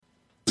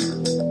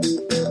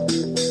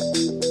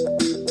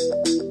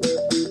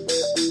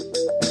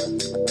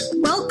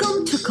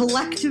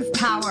collective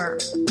power.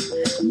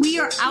 We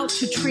are out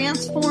to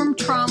transform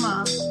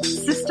trauma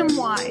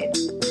system-wide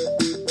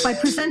by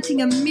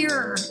presenting a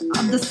mirror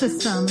of the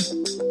system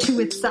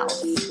to itself.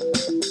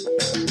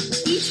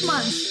 Each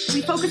month,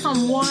 we focus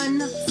on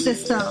one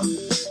system,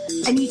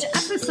 and each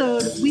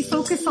episode, we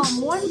focus on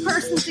one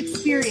person's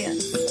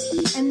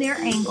experience and their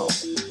angle.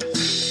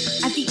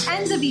 At the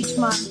end of each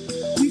month,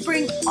 we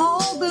bring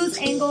all those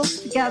angles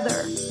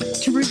together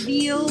to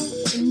reveal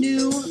a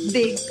new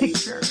big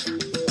picture.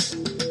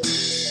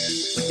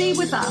 Stay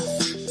with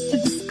us to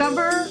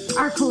discover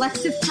our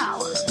collective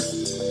power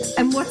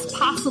and what's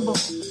possible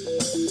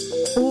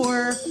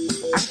for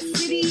our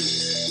city,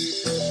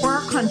 for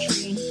our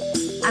country,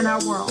 and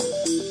our world.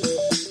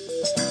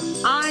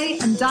 I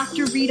am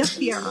Dr. Rita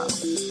Fierro,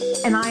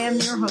 and I am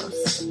your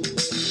host.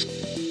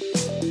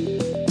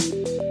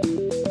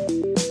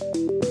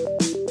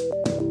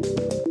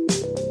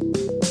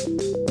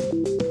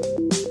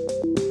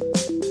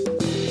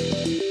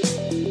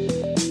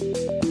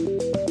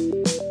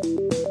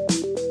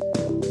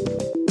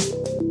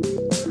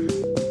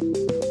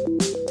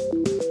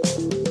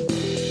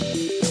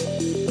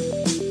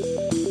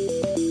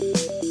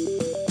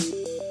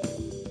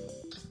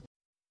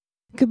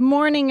 Good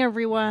morning,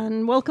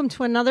 everyone. Welcome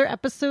to another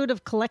episode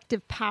of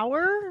Collective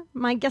Power.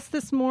 My guest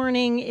this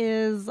morning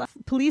is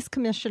Police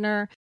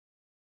Commissioner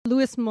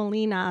Luis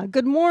Molina.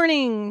 Good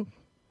morning.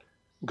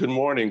 Good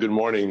morning. Good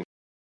morning.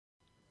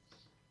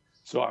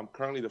 So I'm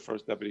currently the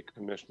first Deputy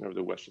Commissioner of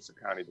the Westchester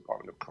County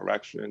Department of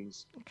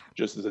Corrections. Okay.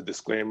 Just as a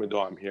disclaimer,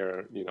 though, I'm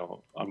here,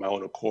 on my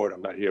own accord.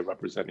 I'm not here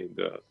representing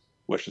the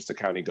Westchester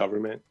County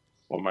government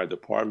or my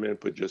department,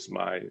 but just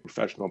my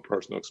professional and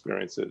personal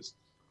experiences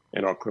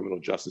in our criminal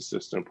justice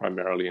system,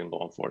 primarily in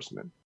law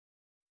enforcement.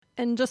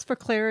 And just for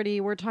clarity,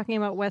 we're talking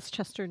about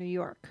Westchester, New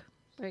York,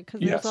 right?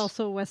 Because there's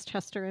also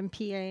Westchester and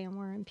PA, and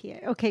we're in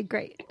PA. Okay,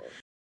 great.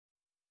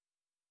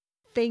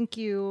 Thank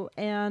you.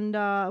 And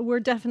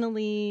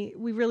we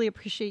really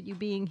appreciate you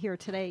being here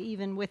today,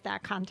 even with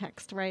that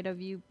context, right, of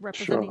you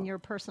representing your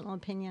personal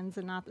opinions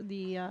and not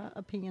the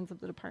opinions of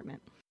the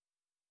department.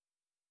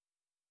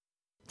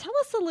 Tell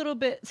us a little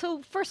bit.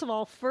 So first of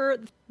all, for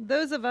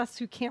those of us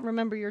who can't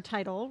remember your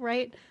title,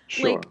 right?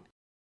 Sure. Like,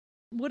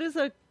 what does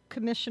a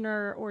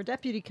commissioner or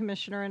deputy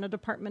commissioner in a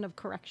Department of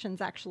Corrections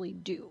actually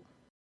do?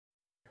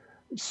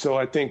 So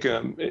I think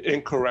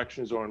in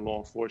corrections or in law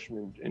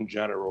enforcement in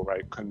general,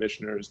 right,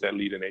 commissioners that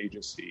lead an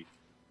agency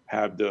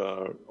have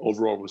the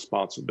overall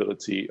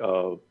responsibility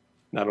of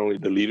not only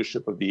the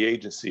leadership of the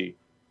agency,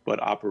 but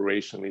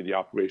operationally the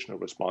operational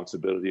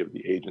responsibility of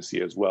the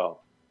agency as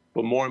well.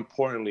 But more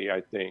importantly,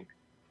 I think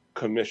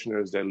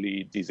commissioners that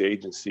lead these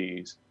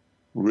agencies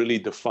really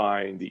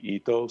define the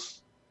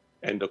ethos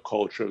and the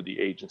culture of the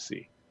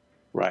agency,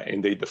 right?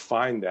 And they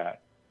define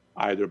that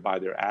either by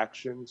their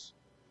actions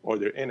or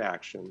their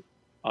inaction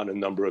on a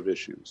number of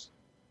issues.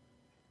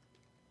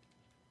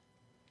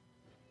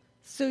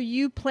 So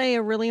you play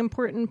a really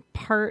important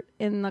part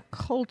in the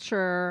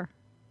culture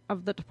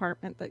of the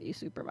department that you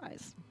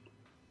supervise.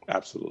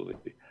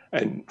 Absolutely.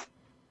 And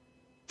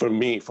for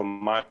me, from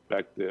my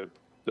perspective,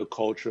 the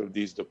culture of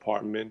these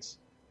departments,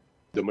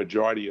 the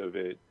majority of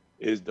it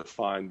is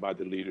defined by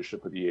the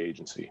leadership of the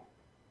agency.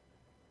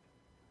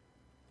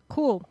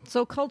 Cool.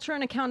 So culture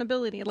and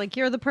accountability, like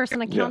you're the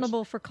person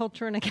accountable for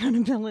culture and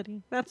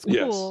accountability. That's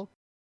cool.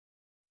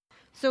 Yes.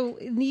 So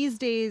these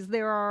days,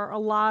 there are a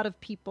lot of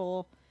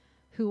people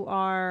who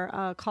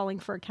are calling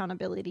for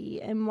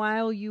accountability. And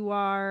while you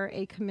are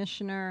a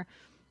commissioner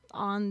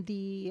on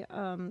the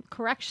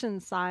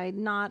corrections side,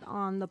 not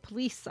on the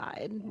police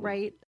side,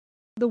 right?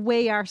 The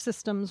way our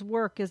systems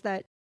work is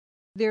that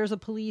there's a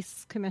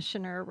police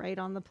commissioner, right,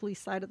 on the police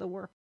side of the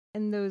work.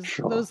 And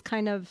those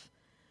kind of,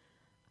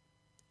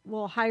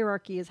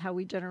 hierarchy is how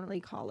we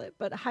generally call it.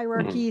 But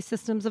hierarchy,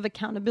 systems of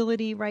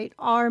accountability, right,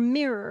 are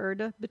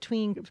mirrored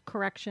between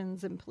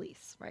corrections and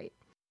police, right?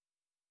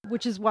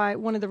 Which is why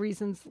one of the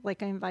reasons,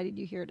 like, I invited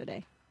you here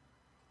today.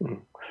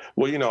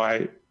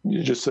 Well,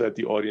 just so that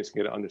the audience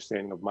can get an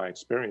understanding of my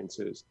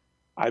experiences,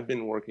 I've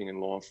been working in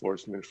law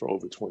enforcement for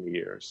over 20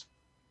 years.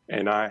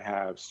 And I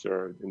have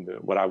served in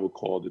what I would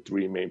call the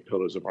three main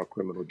pillars of our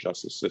criminal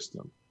justice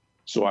system.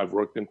 So I've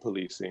worked in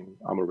policing.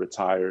 I'm a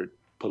retired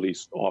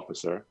police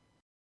officer.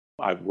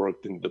 I've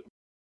worked in the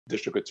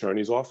district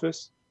attorney's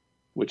office,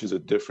 which is a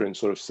different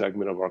sort of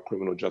segment of our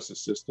criminal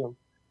justice system.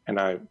 And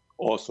I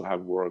also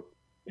have worked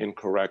in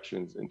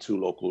corrections in 2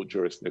 local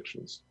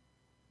jurisdictions.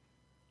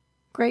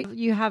 Great.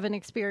 You have an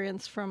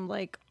experience from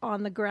like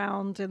on the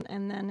ground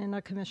and then in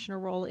a commissioner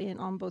role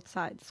on both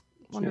sides.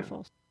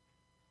 Wonderful. Yeah.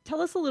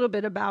 Tell us a little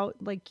bit about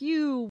like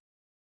you.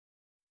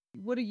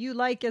 What are you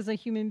like as a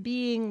human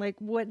being? Like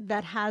what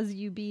that has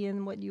you be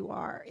in what you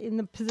are, in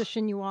the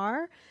position you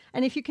are.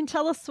 And if you can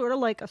tell us sort of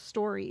like a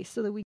story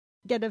so that we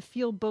get a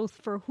feel both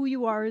for who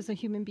you are as a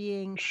human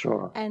being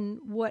and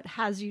what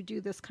has you do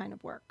this kind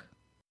of work.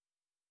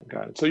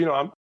 Got it. So,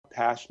 I'm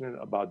passionate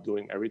about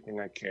doing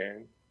everything I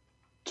can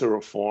to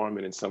reform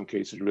and in some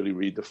cases really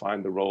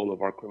redefine the role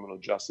of our criminal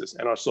justice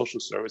and our social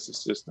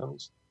services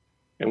systems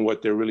and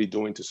what they're really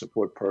doing to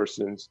support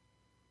persons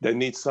that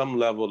need some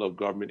level of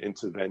government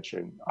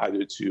intervention,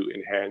 either to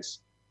enhance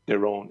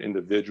their own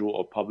individual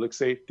or public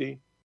safety.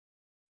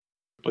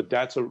 But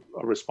that's a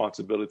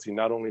responsibility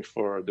not only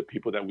for the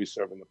people that we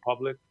serve in the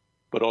public,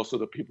 but also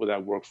the people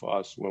that work for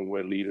us when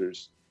we're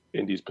leaders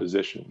in these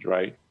positions,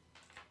 right?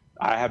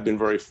 I have been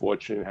very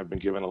fortunate, have been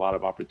given a lot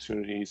of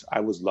opportunities.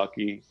 I was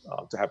lucky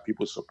to have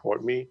people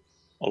support me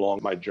along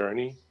my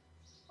journey.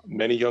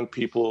 Many young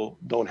people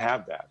don't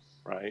have that,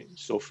 right?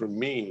 So for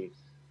me,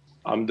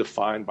 I'm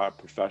defined by a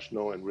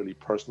professional and really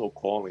personal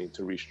calling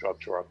to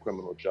restructure our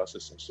criminal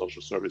justice and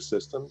social service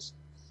systems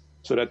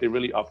so that they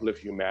really uplift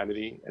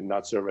humanity and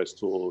not serve as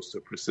tools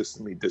to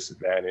persistently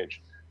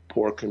disadvantage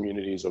poor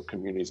communities or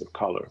communities of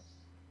color.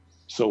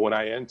 So when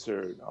I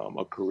entered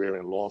a career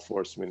in law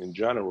enforcement in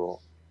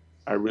general,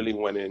 I really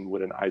went in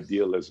with an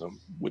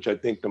idealism, which I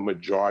think the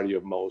majority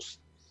of most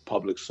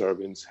public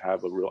servants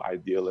have a real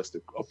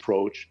idealistic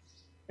approach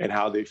and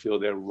how they feel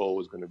their role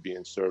is going to be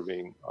in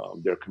serving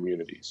their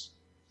communities.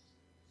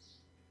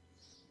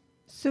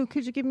 So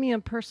could you give me a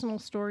personal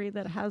story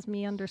that has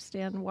me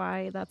understand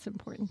why that's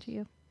important to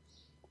you?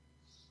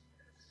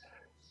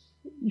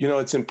 You know,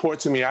 it's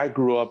important to me. I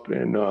grew up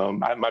in,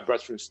 my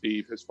best friend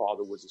Steve, his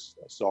father was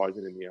a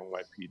sergeant in the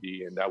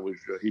NYPD, and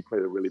he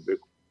played a really big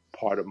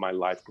part of my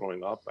life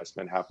growing up. I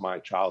spent half my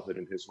childhood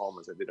in his home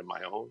as I did in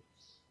my own.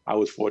 I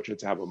was fortunate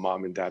to have a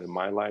mom and dad in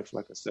my life.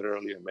 Like I said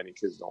earlier, many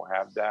kids don't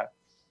have that.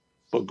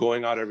 But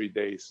going out every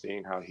day,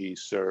 seeing how he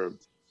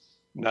served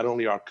not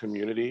only our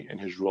community in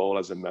his role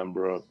as a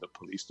member of the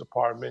police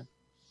department,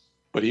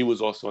 but he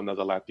was also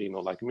another Latino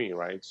like me,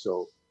 right?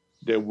 So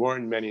there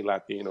weren't many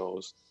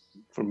Latinos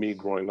for me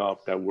growing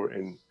up that were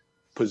in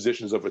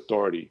positions of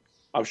authority.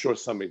 I'm sure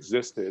some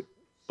existed,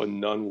 but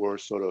none were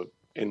sort of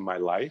in my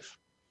life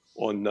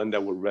or none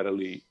that were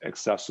readily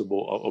accessible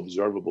or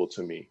observable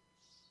to me.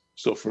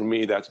 So for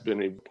me, that's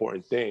been an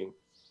important thing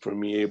for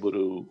me able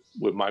to,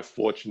 with my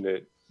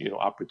fortunate,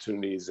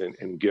 opportunities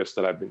and gifts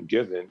that I've been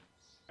given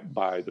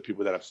by the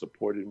people that have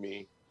supported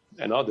me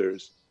and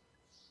others,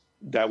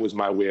 that was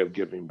my way of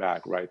giving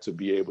back, right? To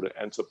be able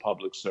to enter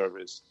public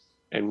service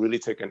and really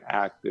take an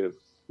active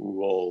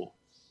role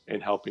in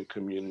helping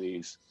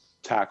communities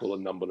tackle a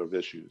number of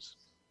issues.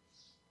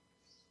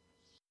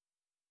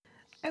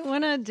 I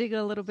want to dig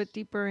a little bit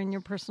deeper in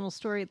your personal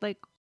story. What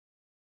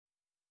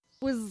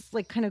was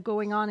kind of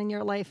going on in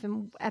your life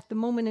and at the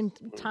moment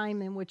in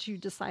time in which you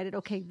decided,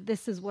 okay,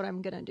 this is what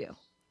I'm going to do?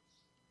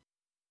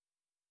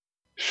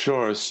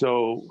 Sure.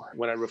 So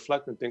when I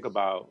reflect and think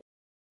about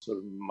sort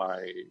of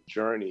my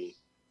journey,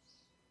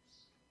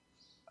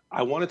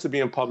 I wanted to be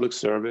in public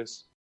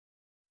service.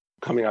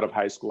 Coming out of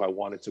high school, I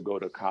wanted to go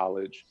to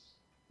college.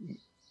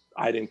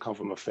 I didn't come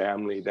from a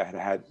family that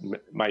had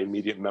my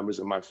immediate members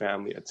of my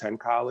family attend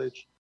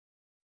college.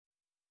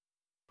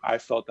 I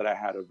felt that I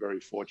had a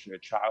very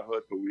fortunate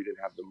childhood, but we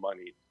didn't have the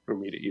money for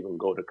me to even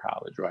go to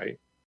college, right?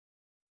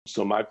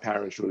 So my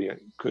parents really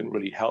couldn't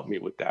really help me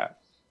with that.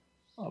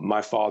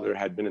 My father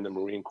had been in the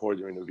Marine Corps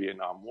during the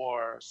Vietnam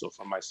War. So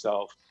for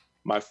myself,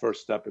 my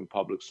first step in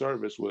public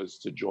service was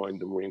to join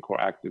the Marine Corps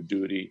active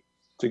duty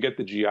to get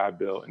the GI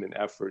Bill in an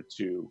effort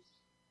to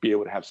be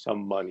able to have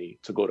some money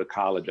to go to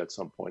college at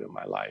some point in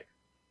my life.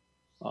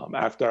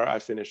 After I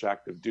finished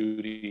active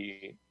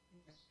duty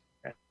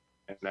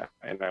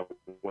and I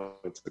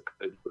went to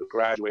college to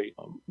graduate,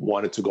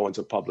 wanted to go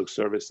into public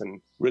service,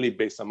 and really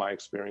based on my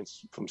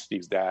experience from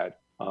Steve's dad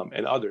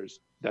and others,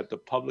 that the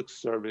public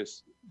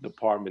service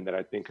department that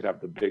I think could have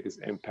the biggest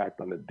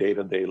impact on the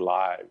day-to-day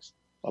lives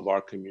of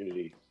our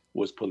community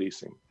was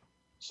policing.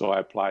 So I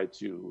applied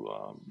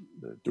to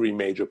the three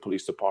major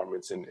police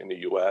departments in the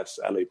U.S.,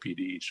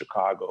 LAPD,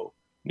 Chicago,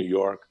 New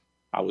York.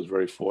 I was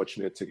very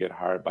fortunate to get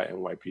hired by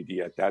NYPD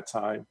at that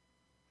time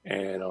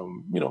and,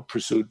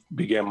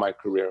 began my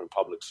career in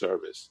public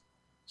service.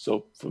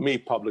 So for me,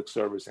 public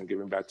service and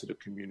giving back to the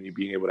community,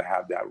 being able to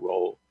have that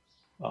role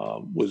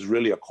was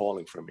really a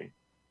calling for me.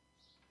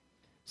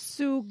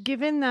 So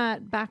given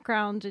that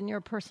background and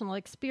your personal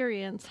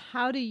experience,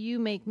 how do you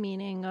make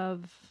meaning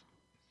of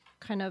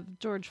kind of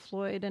George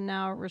Floyd and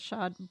now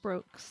Rayshard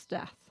Brooks'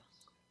 death?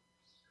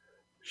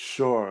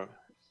 Sure.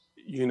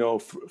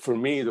 For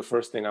me, the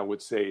first thing I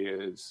would say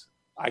is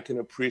I can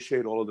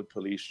appreciate all of the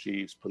police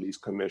chiefs, police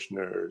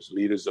commissioners,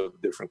 leaders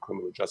of different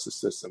criminal justice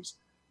systems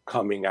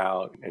coming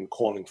out and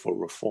calling for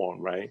reform,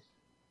 right?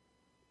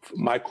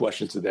 My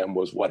question to them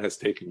was, what has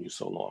taken you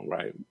so long,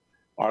 right?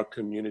 Our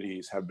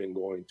communities have been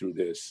going through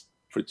this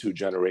for 2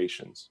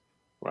 generations,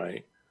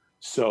 right?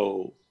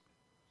 So,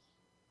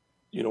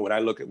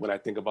 when I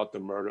think about the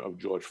murder of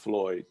George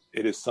Floyd,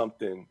 it is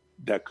something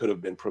that could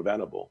have been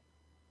preventable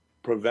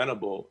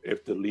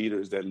if the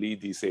leaders that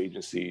lead these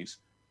agencies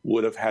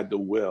would have had the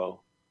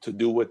will to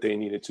do what they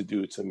needed to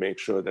do to make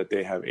sure that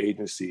they have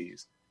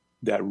agencies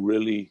that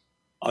really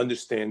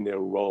understand their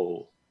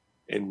role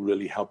in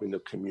really helping the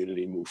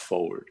community move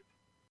forward.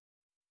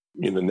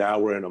 Now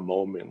we're in a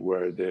moment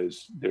where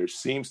there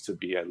seems to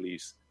be at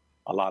least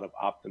a lot of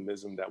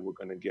optimism that we're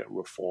going to get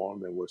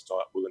reform and we're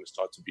going to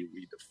start to be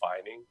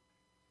redefining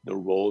the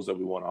roles that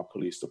we want our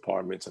police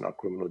departments and our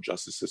criminal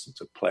justice system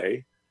to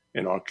play.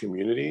 in our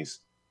communities.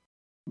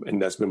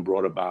 And that's been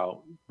brought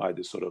about by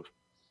this sort of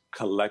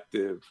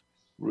collective,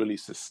 really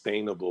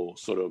sustainable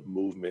sort of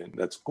movement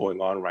that's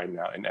going on right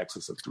now in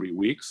excess of 3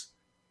 weeks.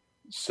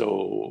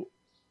 So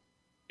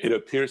it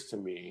appears to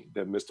me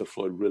that Mr.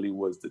 Floyd really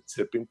was the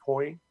tipping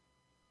point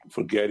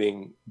for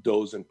getting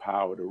those in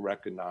power to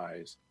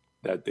recognize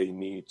that they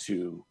need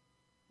to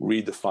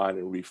redefine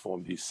and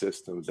reform these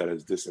systems that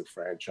has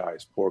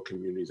disenfranchised poor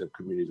communities and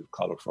communities of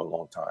color for a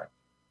long time.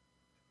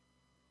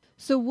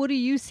 So what do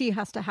you see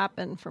has to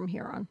happen from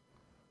here on?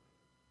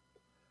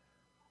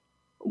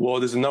 Well,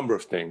 there's a number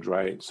of things,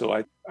 right? So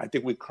I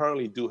think we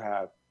currently do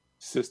have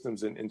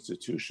systems and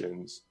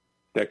institutions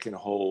that can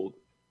hold,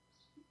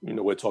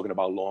 we're talking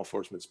about law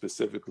enforcement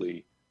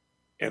specifically,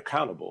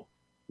 accountable,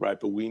 right?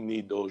 But we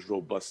need those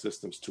robust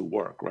systems to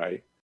work,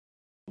 right?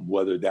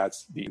 Whether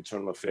that's the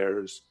internal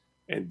affairs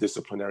and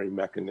disciplinary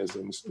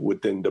mechanisms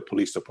within the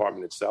police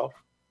department itself,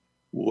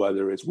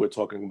 whether it's we're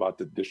talking about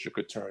the district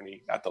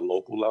attorney at the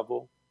local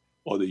level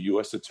or the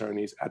U.S.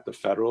 attorneys at the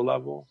federal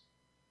level.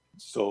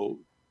 So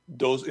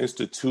those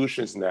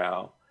institutions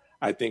now,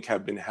 I think,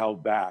 have been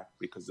held back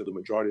because the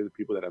majority of the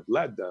people that have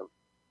led them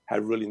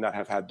have really not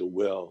have had the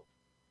will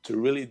to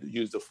really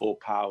use the full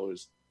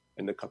powers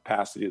and the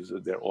capacities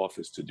of their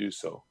office to do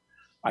so.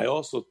 I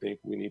also think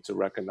we need to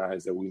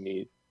recognize that we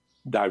need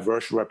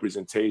diverse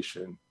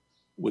representation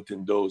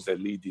within those that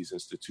lead these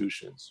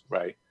institutions,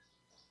 right?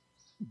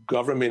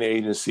 Government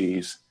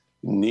agencies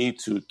need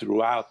to,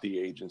 throughout the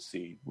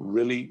agency,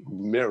 really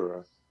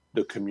mirror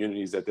the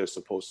communities that they're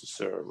supposed to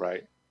serve,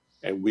 right?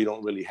 And we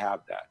don't really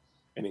have that.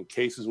 And in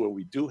cases where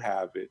we do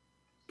have it,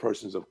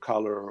 persons of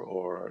color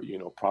or,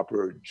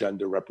 proper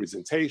gender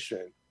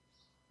representation,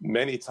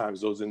 many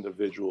times those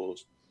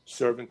individuals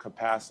serve in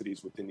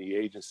capacities within the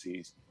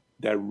agencies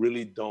that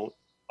really don't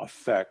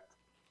affect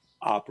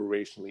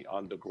operationally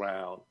on the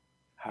ground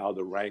how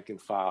the rank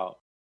and file,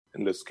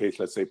 in this case,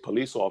 let's say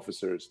police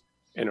officers,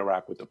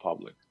 interact with the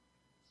public.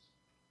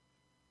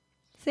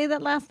 Say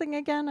that last thing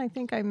again. I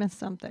think I missed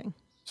something.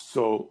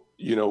 So,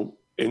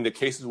 in the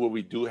cases where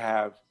we do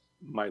have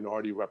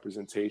minority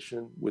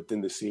representation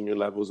within the senior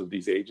levels of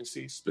these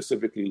agencies,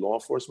 specifically law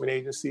enforcement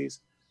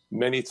agencies,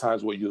 many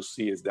times what you'll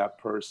see is that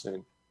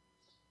person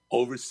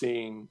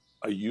overseeing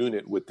a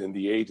unit within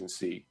the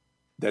agency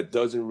that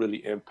doesn't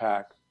really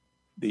impact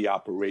the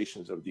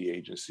operations of the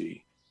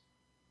agency.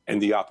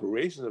 And the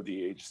operations of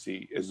the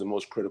agency is the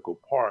most critical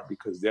part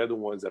because they're the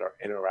ones that are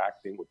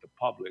interacting with the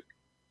public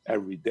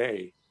every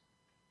day.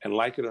 And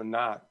like it or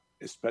not,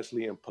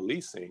 especially in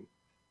policing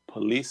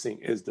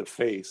is the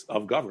face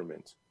of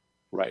government,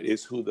 right?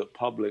 It's who the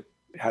public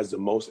has the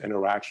most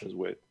interactions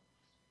with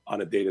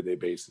on a day-to-day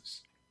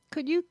basis.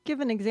 Could you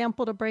give an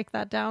example to break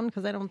that down?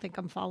 Because I don't think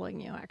I'm following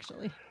you,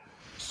 actually.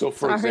 So,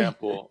 for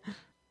example,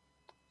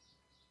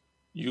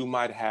 you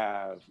might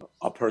have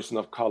a person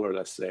of color,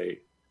 let's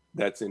say,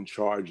 that's in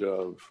charge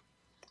of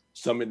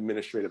some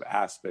administrative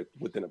aspect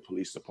within a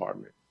police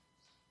department,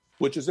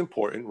 which is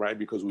important, right?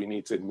 Because we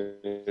need to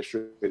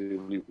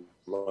administratively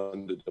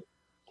run the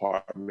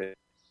department,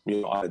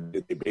 on a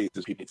daily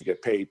basis. People need to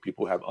get paid.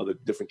 People have other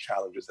different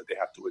challenges that they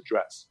have to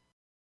address.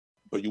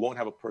 But you won't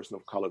have a person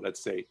of color,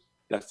 let's say,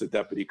 that's the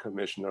deputy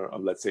commissioner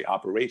of, let's say,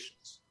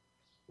 operations,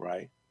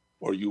 right?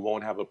 Or you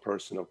won't have a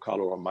person of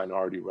color or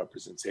minority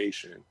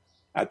representation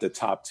at the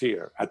top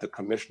tier, at the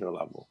commissioner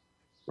level,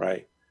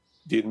 right?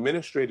 The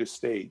administrative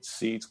state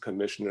seats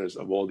commissioners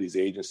of all these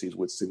agencies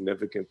with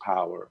significant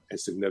power and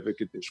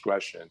significant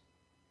discretion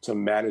to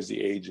manage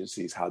the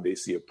agencies how they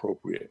see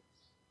appropriate.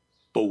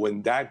 But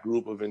when that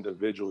group of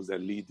individuals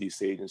that lead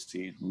these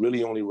agencies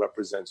really only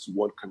represents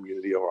one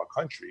community of our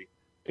country,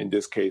 in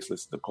this case,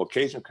 it's the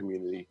Caucasian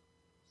community,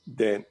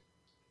 then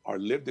our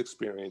lived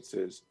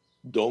experiences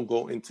don't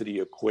go into the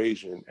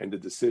equation and the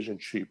decision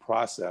tree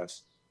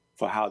process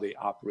for how they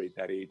operate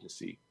that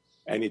agency.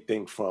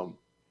 Anything from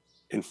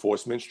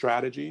enforcement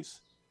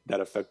strategies that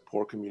affect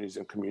poor communities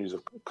and communities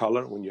of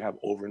color when you have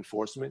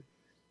over-enforcement,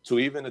 to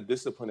even a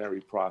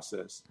disciplinary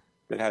process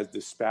that has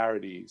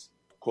disparities,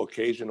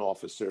 Caucasian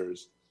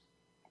officers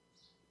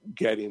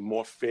getting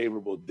more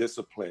favorable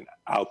discipline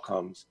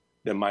outcomes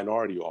than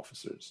minority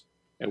officers.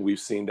 And we've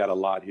seen that a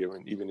lot here,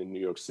 and even in New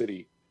York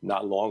City,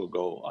 not long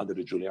ago under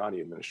the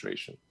Giuliani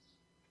administration.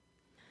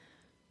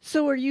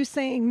 So are you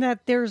saying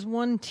that there's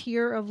one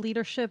tier of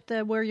leadership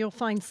that where you'll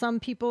find some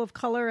people of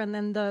color and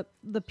then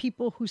the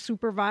people who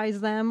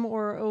supervise them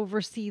or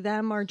oversee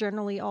them are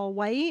generally all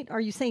white?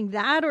 Are you saying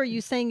that, or are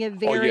you saying it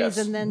varies? Oh, yes.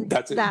 And then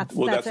that's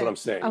what I'm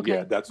saying. Okay.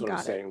 Yeah, that's what I'm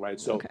saying, right?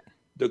 So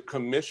the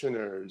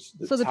commissioners,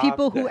 the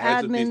people who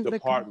heads of these admin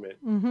department,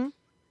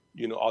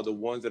 are the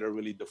ones that are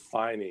really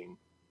defining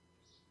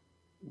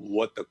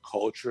what the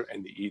culture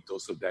and the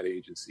ethos of that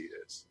agency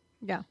is.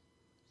 Yeah.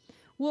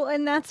 Well,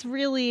 and that's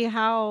really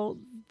how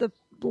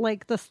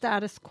the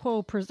status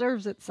quo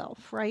preserves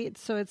itself, right?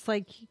 So it's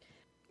like,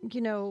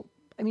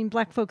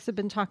 Black folks have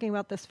been talking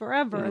about this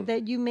forever,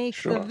 that you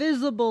make the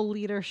visible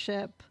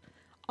leadership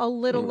a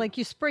little, like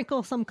you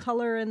sprinkle some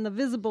color in the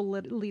visible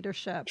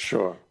leadership.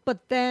 Sure.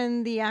 But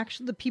then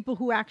the people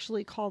who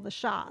actually call the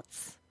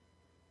shots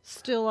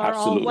still are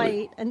all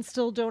white and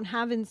still don't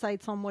have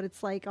insights on what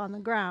it's like on the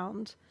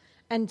ground.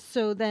 And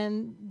so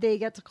then they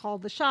get to call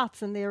the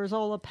shots, and there's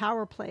all a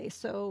power play.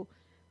 So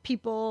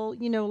people,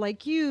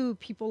 like you,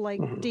 people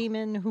like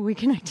Damon, who we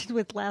connected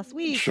with last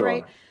week,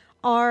 right,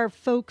 are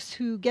folks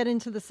who get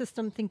into the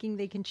system thinking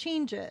they can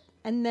change it.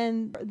 And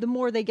then the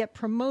more they get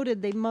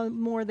promoted, the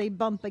more they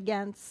bump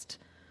against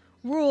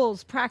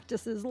rules,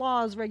 practices,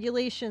 laws,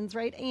 regulations,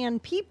 right,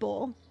 and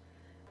people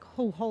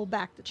who hold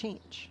back the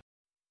change.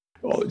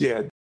 Oh,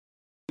 yeah.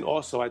 And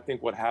also, I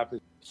think what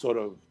happens sort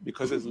of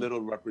because there's little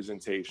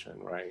representation,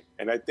 right?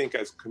 And I think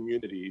as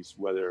communities,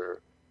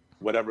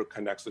 whatever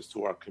connects us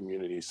to our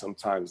community,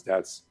 sometimes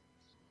that's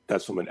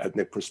from an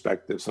ethnic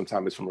perspective,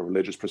 sometimes it's from a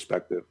religious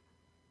perspective.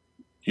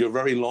 You're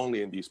very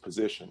lonely in these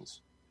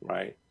positions,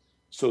 right?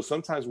 So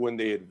sometimes when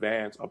they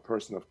advance a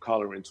person of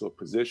color into a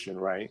position,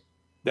 right,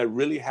 that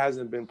really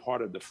hasn't been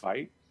part of the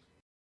fight,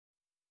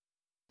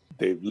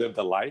 they've lived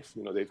a life,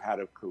 they've had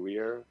a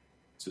career.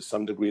 To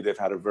some degree, they've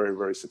had a very,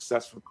 very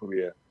successful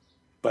career.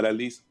 But at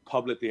least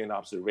publicly and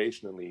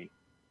observationally,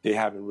 they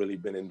haven't really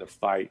been in the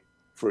fight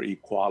for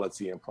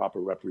equality and proper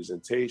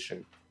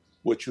representation.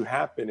 What you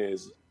happen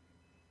is,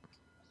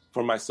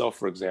 for myself,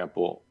 for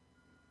example,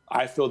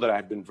 I feel that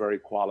I've been very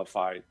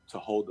qualified to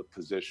hold the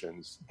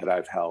positions that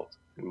I've held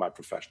in my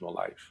professional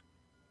life.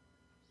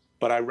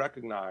 But I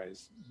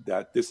recognize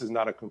that this is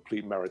not a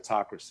complete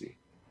meritocracy,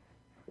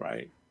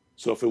 right?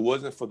 So if it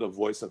wasn't for the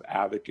voice of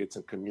advocates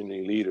and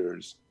community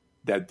leaders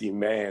that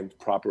demand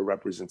proper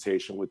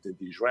representation within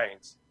these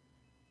ranks,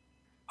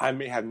 I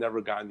may have never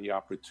gotten the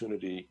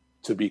opportunity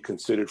to be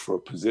considered for a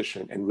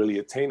position and really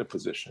attain a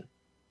position.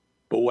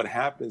 But what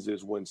happens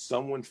is when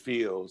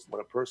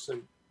a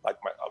person like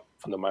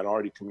from the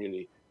minority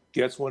community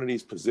gets one of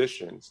these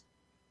positions,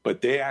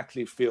 but they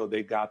actually feel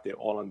they got there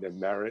all on their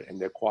merit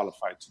and they're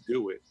qualified to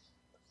do it,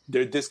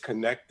 they're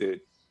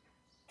disconnected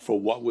for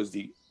what was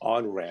the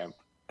on-ramp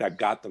that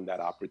got them that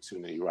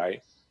opportunity,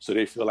 right? So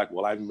they feel like,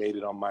 well, I've made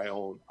it on my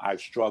own,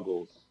 I've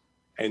struggled.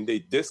 And they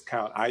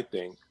discount, I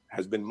think,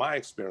 has been my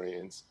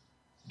experience,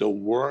 the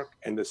work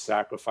and the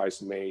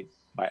sacrifice made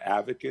by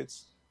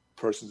advocates,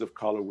 persons of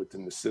color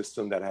within the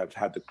system that have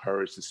had the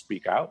courage to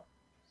speak out,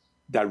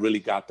 that really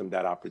got them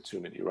that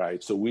opportunity,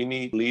 right? So we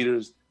need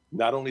leaders,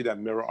 not only that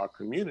mirror our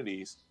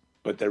communities,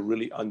 but that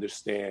really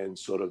understand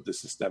sort of the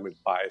systemic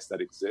bias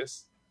that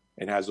exists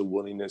and has a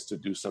willingness to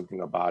do something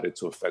about it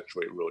to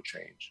effectuate real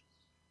change.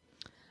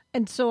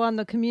 And so on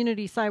the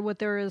community side, what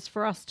there is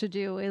for us to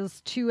do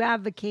is to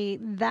advocate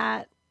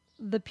that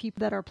the people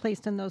that are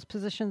placed in those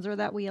positions or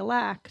that we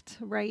elect,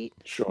 right,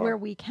 where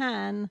we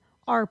can,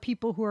 are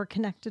people who are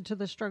connected to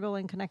the struggle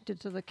and connected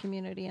to the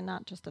community and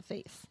not just a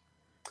face.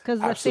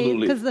 Because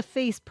the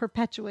face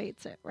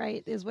perpetuates it,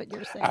 right, is what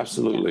you're saying.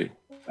 Absolutely.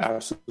 Yeah.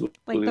 Absolutely.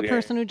 Like the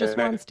person who just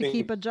wants to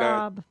keep a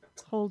job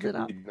holds it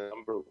up.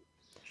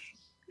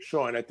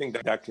 Sure, and I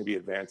think that can be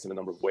advanced in a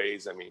number of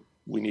ways. I mean,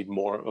 we need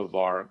more of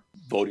our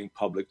voting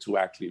public to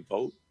actually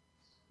vote.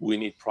 We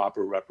need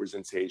proper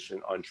representation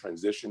on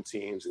transition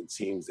teams and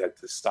teams that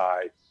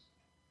decide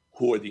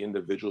who are the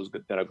individuals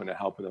that are going to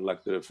help an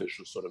elected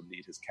official sort of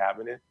lead his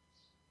cabinet.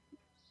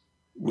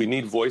 We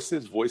need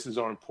voices. Voices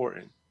are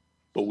important,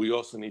 but we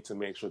also need to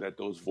make sure that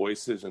those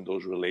voices and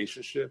those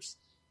relationships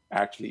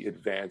actually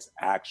advance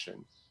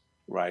action,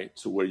 right?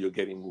 To where you're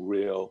getting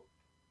real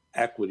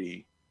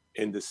equity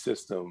in the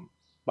system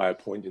by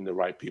appointing the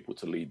right people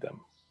to lead them.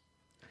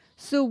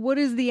 So what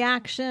is the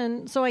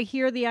action? So I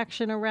hear the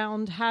action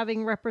around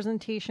having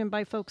representation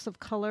by folks of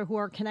color who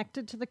are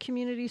connected to the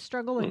community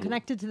struggle and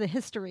connected to the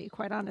history,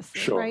 quite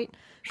honestly, right?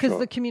 Because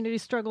the community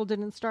struggle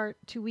didn't start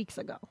 2 weeks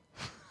ago.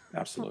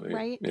 Absolutely.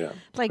 Right? Yeah.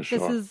 Like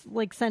this is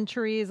like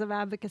centuries of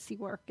advocacy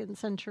work and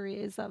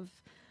centuries of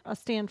a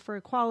stand for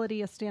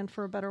equality, a stand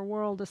for a better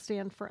world, a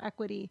stand for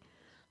equity.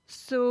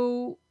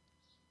 So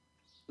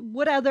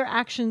what other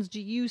actions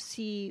do you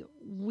see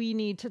we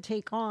need to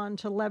take on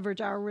to leverage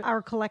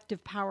our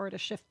collective power to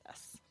shift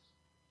this?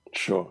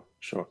 Sure.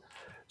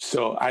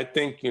 So I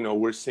think,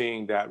 we're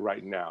seeing that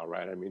right now,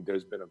 right? I mean,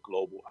 there's been a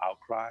global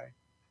outcry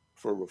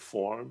for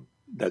reform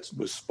that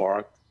was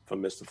sparked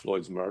from Mr.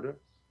 Floyd's murder.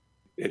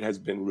 It has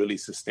been really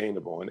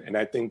sustainable. And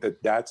I think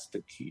that that's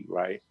the key,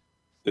 right?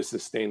 The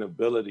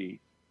sustainability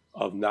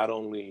of not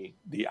only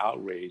the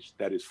outrage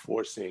that is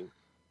forcing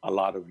a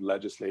lot of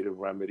legislative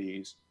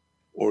remedies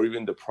or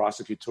even the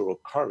prosecutorial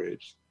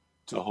courage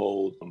to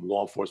hold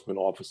law enforcement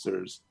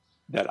officers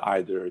that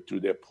either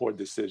through their poor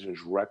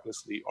decisions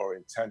recklessly or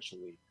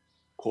intentionally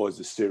cause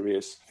a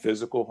serious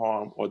physical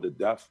harm or the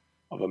death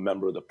of a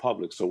member of the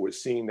public. So we're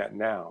seeing that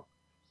now.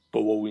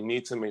 But what we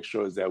need to make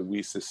sure is that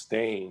we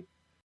sustain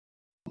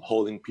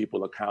holding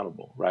people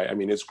accountable, right? I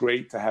mean, it's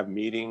great to have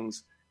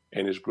meetings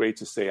and it's great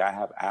to say I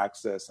have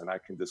access and I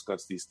can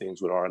discuss these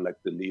things with our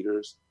elected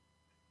leaders.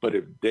 But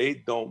if they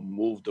don't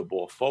move the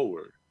ball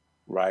forward,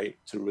 right,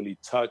 to really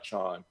touch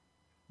on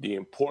the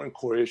important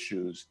core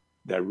issues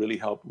that really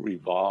help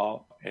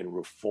revolve and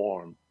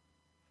reform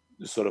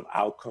the sort of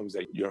outcomes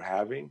that you're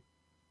having,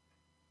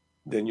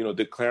 then,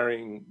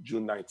 declaring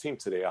June 19th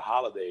today a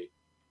holiday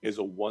is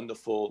a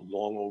wonderful,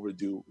 long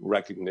overdue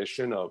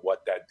recognition of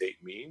what that date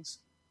means,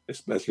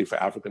 especially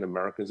for African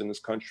Americans in this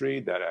country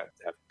that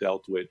have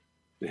dealt with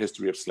the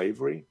history of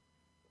slavery.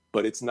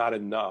 But it's not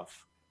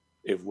enough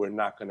if we're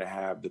not going to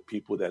have the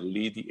people that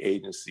lead the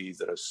agencies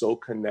that are so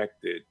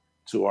connected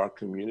to our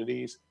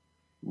communities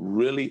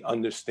really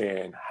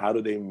understand how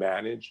do they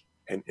manage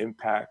and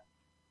impact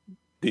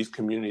these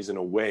communities in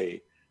a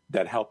way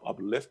that help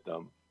uplift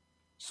them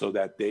so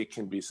that they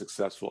can be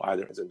successful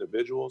either as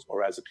individuals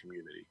or as a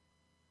community.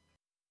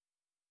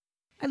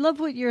 I love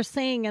what you're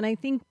saying. And I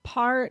think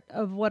part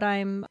of what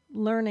I'm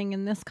learning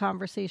in this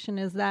conversation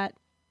is that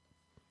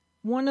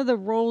one of the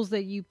roles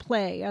that you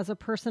play as a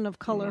person of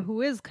color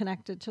who is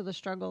connected to the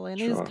struggle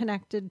and is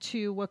connected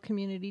to what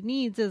community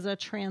needs is a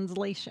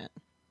translation,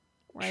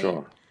 right?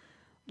 Sure.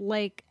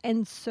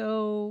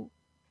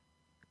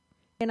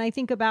 And I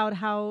think about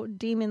how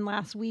Damon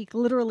last week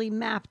literally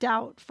mapped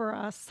out for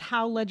us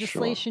how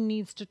legislation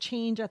needs to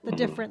change at the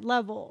different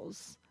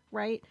levels,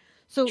 right?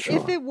 So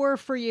if it were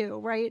for you,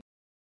 right,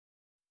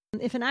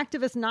 if an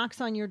activist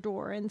knocks on your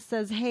door and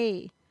says,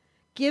 hey,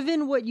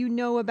 given what you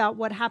know about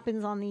what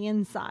happens on the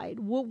inside,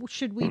 what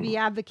should we be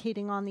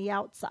advocating on the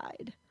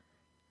outside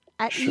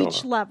at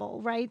each level,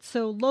 right?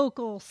 So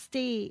local,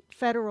 state,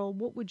 federal,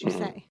 what would you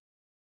say?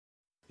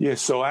 Yeah,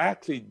 so I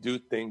actually do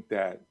think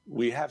that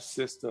we have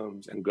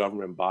systems and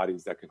government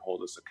bodies that can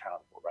hold us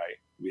accountable, right?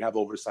 We have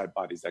oversight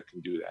bodies that can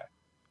do that.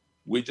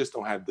 We just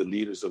don't have the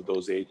leaders of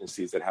those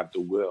agencies that have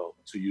the will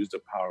to use the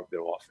power of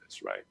their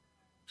office, right?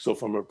 So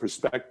from a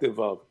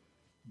perspective of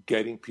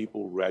getting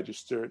people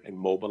registered and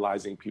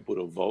mobilizing people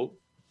to vote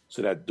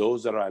so that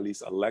those that are at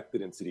least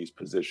elected into these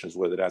positions,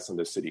 whether that's in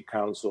the city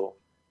council,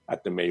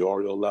 at the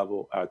mayoral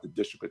level, at the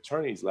district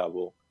attorney's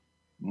level,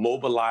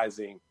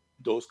 mobilizing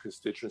those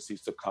constituencies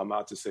to come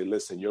out to say,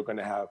 listen, you're going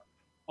to have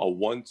a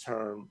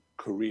one-term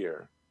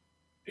career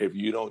if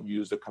you don't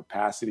use the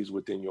capacities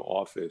within your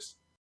office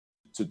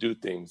to do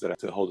things that are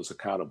to hold us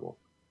accountable.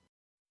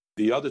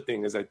 The other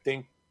thing is, I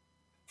think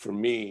for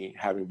me,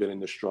 having been in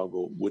the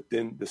struggle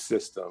within the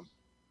system,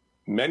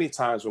 many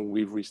times when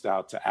we've reached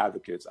out to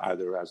advocates,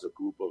 either as a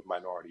group of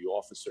minority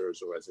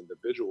officers or as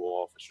individual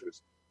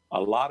officers,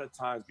 a lot of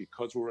times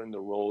because we're in the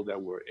role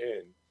that we're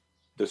in,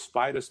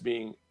 despite us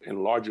being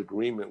in large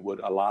agreement with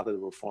a lot of the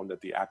reform that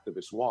the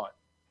activists want,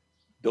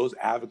 those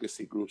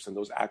advocacy groups and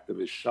those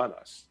activists shun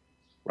us,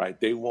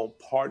 right? They won't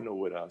partner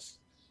with us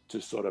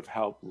to sort of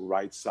help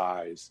right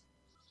size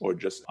or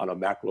just on a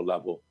macro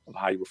level of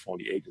how you reform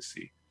the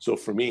agency. So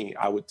for me,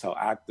 I would tell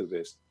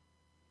activists,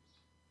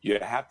 you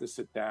have to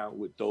sit down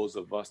with those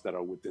of us that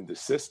are within the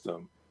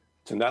system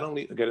to not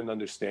only get an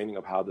understanding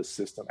of how the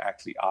system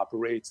actually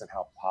operates and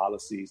how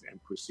policies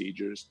and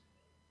procedures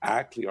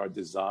actually are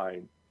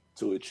designed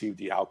to achieve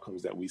the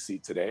outcomes that we see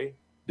today.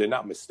 They're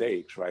not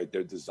mistakes, right?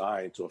 They're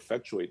designed to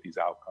effectuate these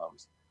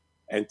outcomes.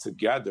 And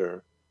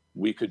together,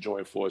 we could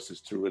join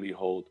forces to really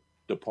hold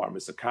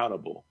departments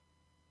accountable.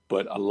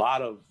 But a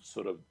lot of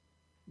sort of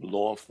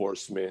law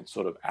enforcement,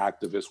 sort of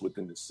activists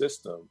within the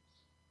system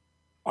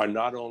are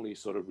not only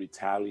sort of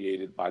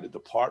retaliated by the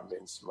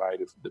departments, right,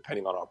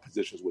 depending on our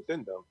positions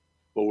within them,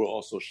 but we're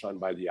also shunned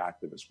by the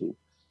activist group.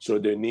 So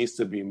there needs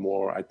to be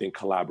more, I think,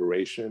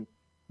 collaboration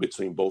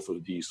between both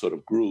of these sort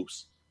of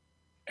groups.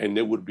 And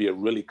there would be a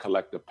really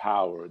collective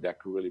power that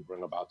could really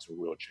bring about some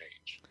real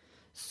change.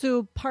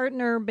 So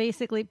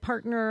basically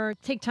partner,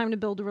 take time to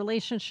build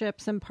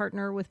relationships and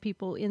partner with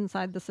people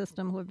inside the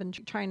system who have been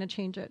trying to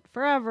change it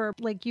forever.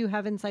 Like you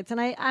have insights. And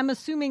I'm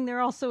assuming there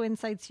are also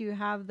insights you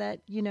have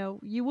that,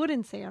 you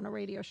wouldn't say on a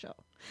radio show.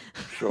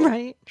 Sure.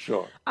 Right?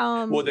 Sure.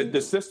 Well,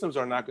 the systems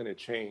are not going to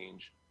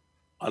change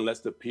unless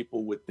the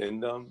people within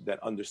them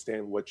that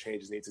understand what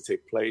changes need to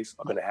take place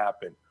are going to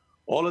happen.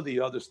 All of the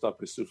other stuff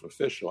is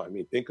superficial. I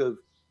mean, think of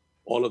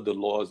all of the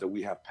laws that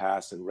we have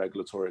passed and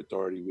regulatory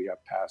authority we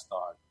have passed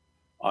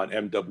on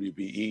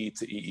MWBE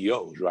to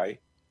EEOs, right?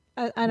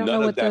 I don't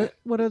know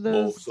what are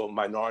those? So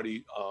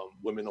minority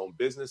women-owned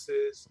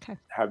businesses,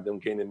 have them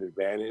gain an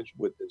advantage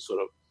within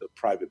sort of the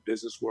private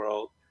business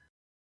world.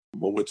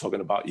 When we're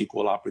talking about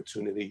equal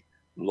opportunity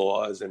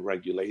laws and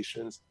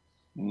regulations,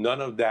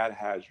 none of that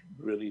has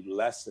really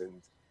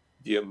lessened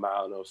the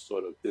amount of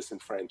sort of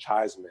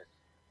disenfranchisement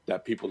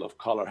that people of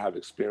color have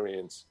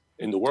experienced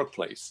in the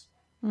workplace.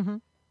 Mm-hmm.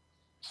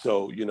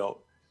 So,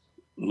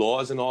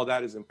 laws and all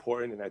that is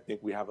important. And I think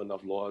we have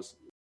enough laws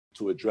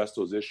to address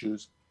those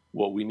issues.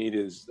 What we need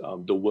is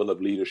the will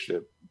of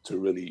leadership to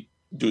really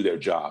do their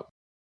job.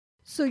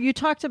 So you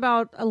talked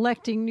about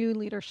electing new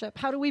leadership.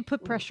 How do we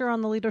put pressure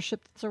on the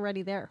leadership that's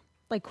already there?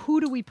 Like,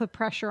 who do we put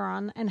pressure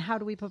on and how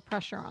do we put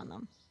pressure on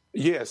them?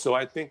 Yeah, so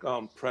I think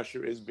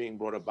pressure is being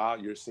brought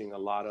about. You're seeing a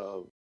lot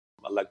of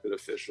elected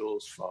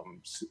officials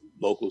from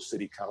local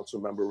city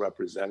council member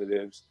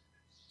representatives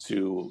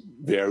to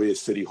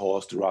various city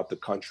halls throughout the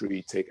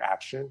country take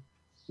action,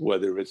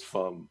 whether it's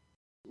from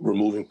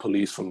removing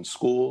police from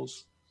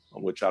schools,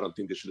 which I don't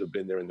think they should have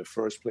been there in the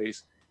first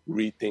place,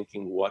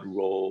 rethinking what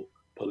role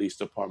police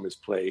departments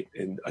play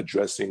in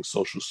addressing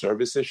social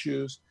service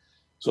issues.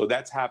 So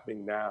that's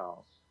happening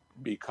now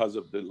because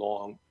of the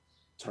long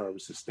long-term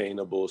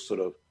sustainable sort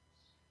of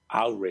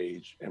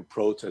outrage and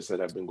protests that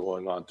have been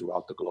going on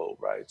throughout the globe,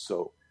 right?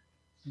 So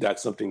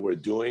that's something we're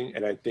doing.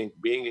 And I think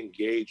being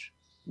engaged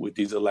with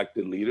these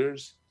elected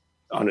leaders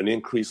on an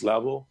increased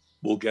level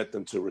will get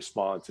them to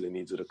respond to the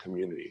needs of the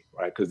community,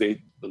 right? Because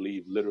they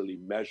literally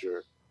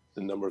measure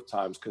the number of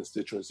times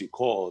constituency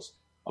calls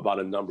about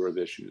a number of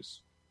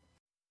issues.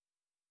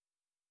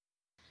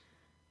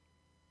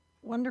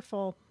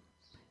 Wonderful.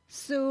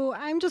 So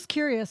I'm just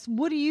curious,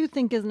 what do you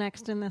think is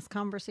next in this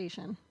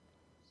conversation?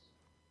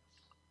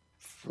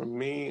 For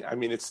me, I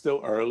mean, it's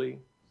still early.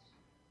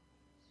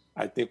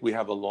 I think we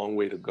have a long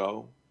way to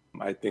go.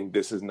 I think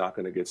this is not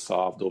going to get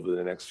solved over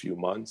the next few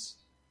months.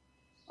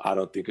 I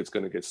don't think it's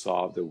going to get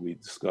solved that we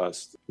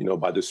discussed,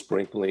 by the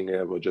sprinkling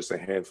of just a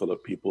handful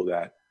of people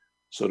that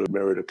sort of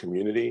mirror the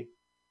community.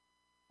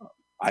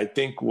 I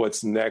think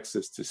what's next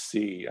is to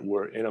see,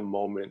 we're in a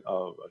moment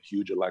of a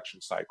huge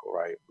election cycle,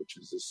 right? Which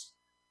is this,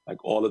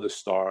 like all of the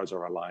stars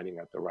are aligning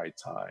at the right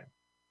time.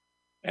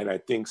 And I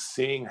think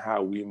seeing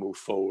how we move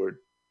forward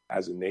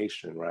as a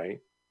nation, right?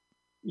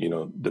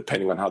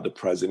 Depending on how the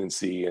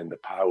presidency and the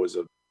powers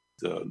of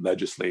the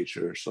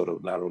legislature sort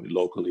of not only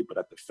locally, but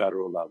at the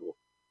federal level,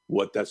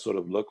 what that sort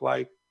of look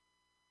like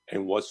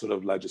and what sort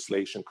of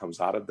legislation comes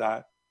out of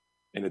that.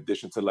 In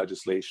addition to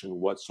legislation,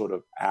 what sort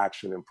of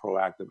action and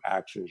proactive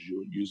actions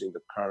using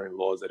the current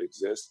laws that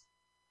exist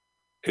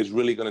is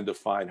really going to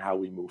define how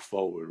we move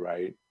forward,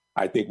 right?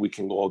 I think we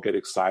can all get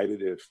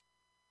excited if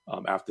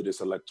after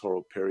this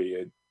electoral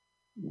period,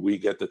 we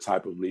get the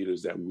type of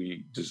leaders that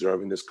we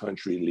deserve in this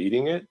country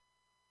leading it.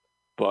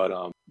 But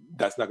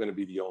that's not going to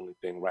be the only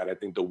thing, right? I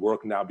think the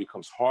work now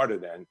becomes harder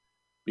then,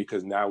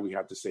 because now we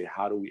have to say,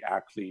 how do we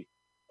actually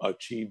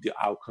achieve the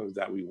outcomes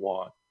that we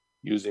want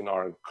using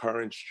our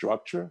current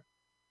structure?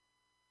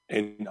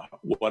 And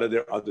what are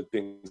there other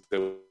things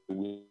that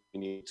we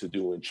need to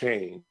do and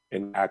change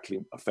and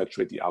actually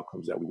effectuate the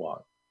outcomes that we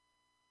want?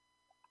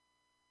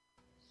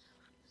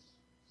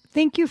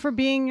 Thank you for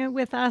being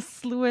with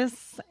us,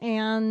 Louis,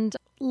 and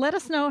let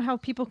us know how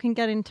people can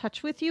get in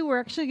touch with you. We're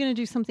actually going to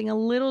do something a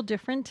little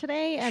different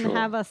today and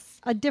have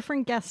a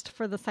different guest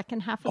for the second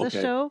half of the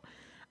show.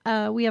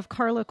 We have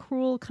Carla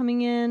Krull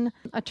coming in,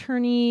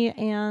 attorney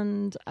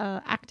and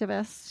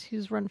activist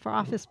who's run for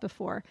office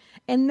before.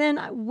 And then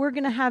we're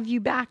going to have you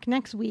back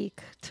next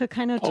week to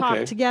kind of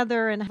talk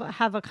together and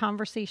have a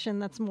conversation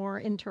that's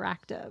more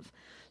interactive.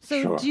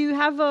 So do you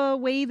have a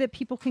way that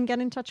people can get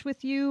in touch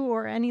with you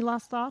or any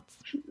last thoughts?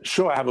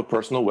 Sure. I have a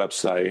personal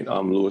website,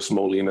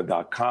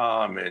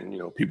 louismolina.com,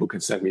 and, people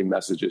can send me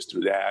messages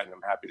through that. And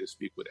I'm happy to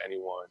speak with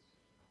anyone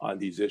on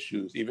these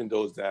issues, even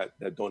those that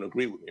don't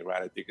agree with me,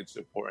 right? I think it's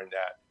important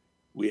that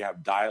we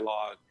have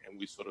dialogue and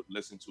we sort of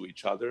listen to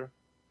each other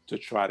to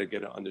try to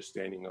get an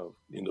understanding of,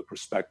 the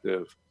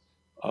perspective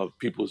of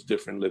people's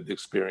different lived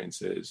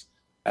experiences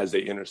as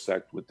they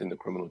intersect within the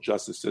criminal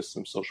justice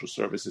system, social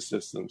services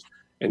systems,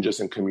 and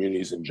just in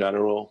communities in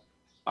general.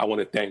 I want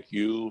to thank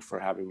you for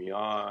having me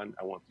on.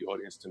 I want the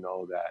audience to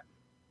know that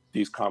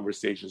these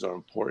conversations are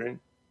important.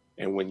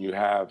 And when you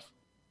have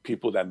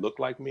people that look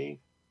like me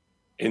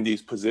in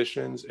these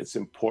positions, it's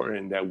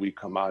important that we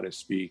come out and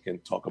speak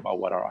and talk about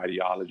what our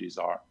ideologies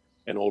are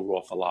and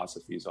overall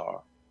philosophies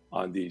are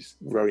on these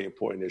very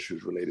important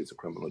issues related to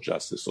criminal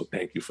justice. So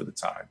thank you for the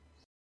time.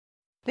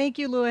 Thank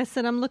you, Louis.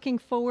 And I'm looking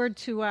forward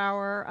to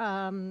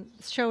our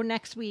show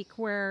next week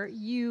where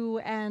you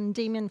and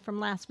Damon from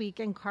last week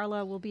and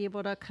Carla will be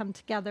able to come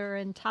together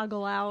and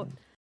toggle out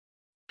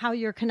how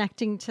you're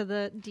connecting to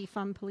the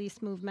defund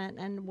police movement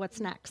and what's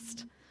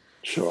next.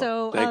 Sure.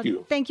 So thank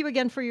you. Thank you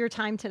again for your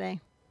time today.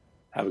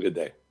 Have a good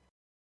day.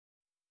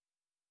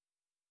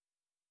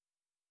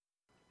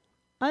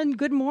 And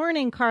good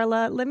morning,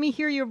 Carla. Let me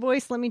hear your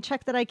voice. Let me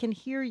check that I can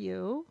hear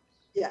you.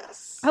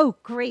 Yes. Oh,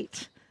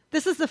 great.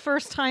 This is the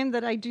first time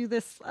that I do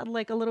this,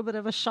 like a little bit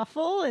of a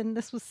shuffle, and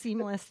this was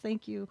seamless.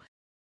 Thank you.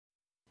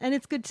 And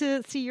it's good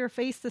to see your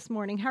face this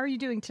morning. How are you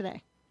doing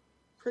today?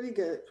 Pretty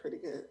good. Pretty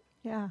good.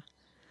 Yeah.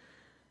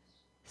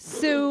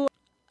 So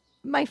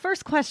my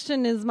first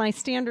question is my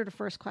standard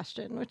first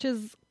question, which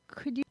is,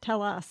 could you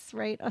tell us,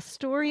 right, a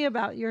story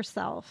about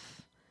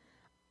yourself?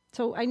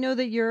 So I know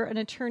that you're an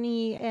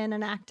attorney and an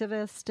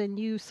activist, and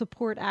you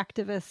support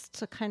activists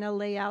to kind of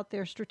lay out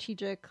their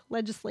strategic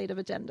legislative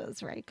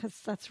agendas, right? Because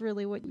that's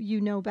really what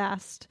you know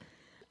best.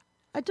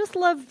 I just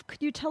love,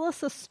 could you tell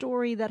us a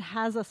story that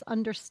has us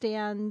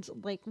understand,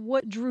 like,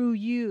 what drew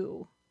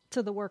you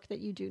to the work that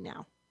you do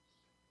now?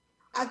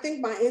 I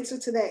think my answer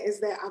to that is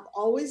that I've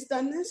always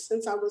done this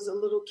since I was a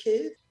little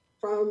kid,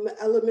 from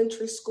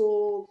elementary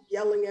school,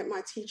 yelling at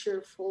my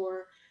teacher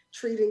for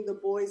treating the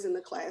boys in the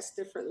class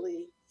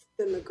differently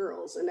than the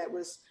girls. And that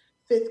was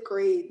 5th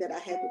grade that I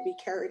had to be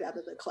carried out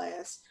of the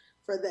class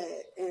for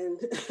that.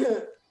 And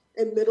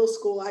in middle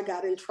school, I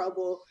got in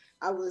trouble.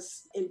 I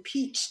was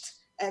impeached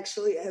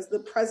actually as the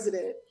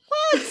president.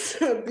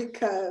 What?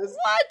 Because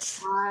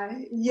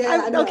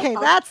okay,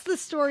 that's the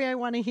story I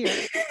want to hear.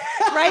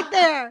 Right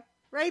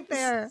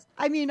there.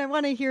 I mean, I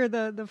want to hear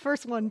the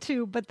first one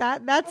too, but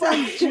that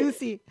sounds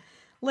juicy.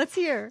 Let's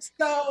hear.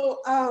 So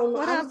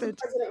what I happened? was the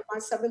president of my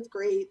 7th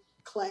grade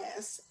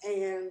class,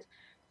 and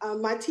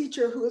my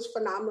teacher, who is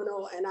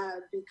phenomenal, and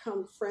I've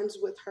become friends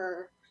with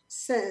her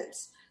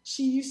since,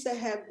 she used to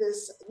have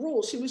this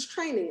rule. She was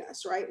training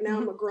us, right? Now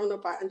I'm a grown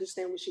up, I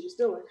understand what she was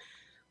doing.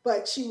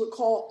 But she would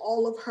call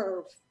all of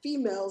her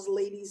females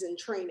ladies in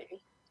training.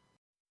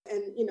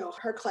 And, you know,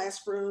 her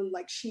classroom,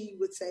 like she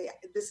would say,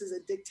 this is a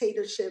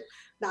dictatorship,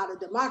 not a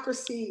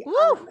democracy. Woo!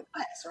 I run the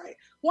class, right?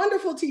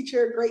 Wonderful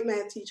teacher, great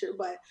math teacher,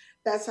 but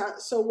that's how.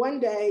 So one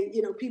day,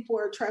 you know, people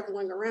are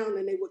traveling around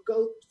and they would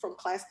go from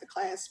class to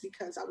class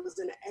because I was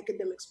in an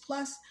Academics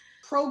Plus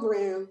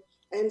program.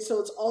 And so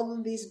it's all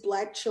of these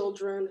Black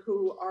children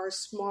who are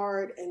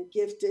smart and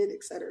gifted,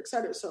 et cetera, et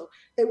cetera. So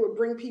they would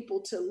bring people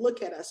to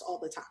look at us all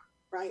the time.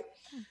 Right.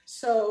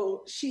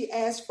 So she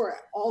asked for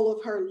all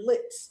of her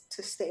lits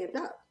to stand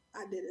up.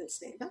 I didn't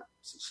stand up.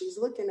 So she's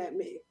looking at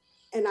me.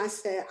 And I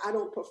said, I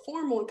don't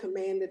perform on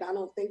command, and I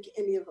don't think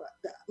any of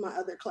my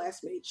other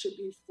classmates should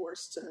be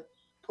forced to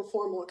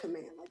perform on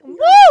command. Like,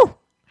 woo!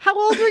 How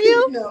old were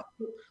you? No,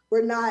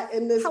 we're not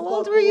in this. How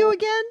old were you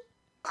again?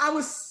 I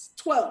was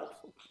 12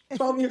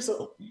 years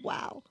old.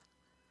 Wow.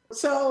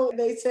 So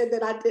they said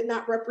that I did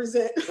not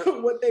represent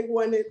what they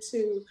wanted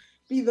to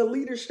be the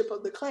leadership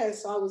of the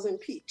class, so I was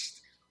impeached.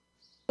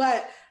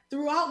 But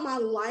throughout my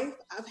life,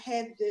 I've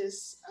had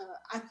this,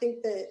 I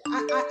think that,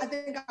 I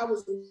think I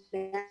was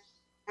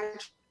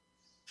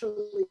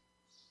naturally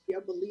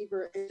a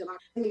believer in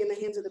democracy in the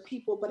hands of the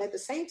people. But at the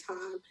same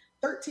time,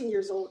 13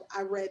 years old,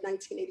 I read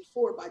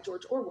 1984 by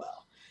George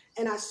Orwell.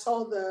 And I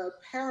saw the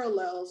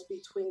parallels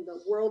between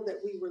the world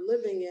that we were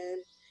living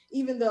in.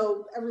 Even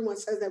though everyone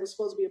says that was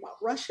supposed to be about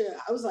Russia,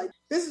 I was like,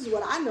 this is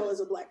what I know as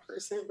a Black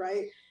person,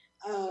 right?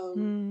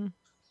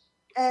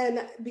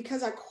 And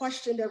because I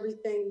questioned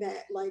everything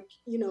that, like,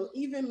 you know,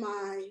 even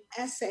my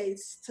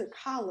essays to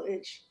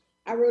college,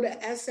 I wrote an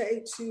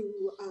essay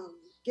to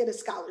get a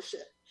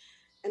scholarship.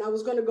 And I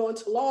was going to go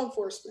into law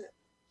enforcement.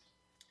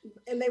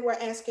 And they were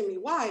asking me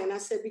why. And I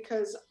said,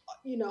 because,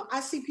 you know,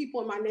 I see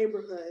people in my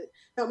neighborhood.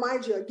 Now,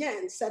 mind you,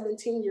 again,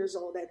 17 years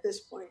old at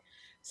this point.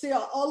 See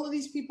all of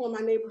these people in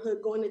my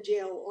neighborhood going to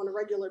jail on a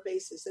regular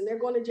basis. And they're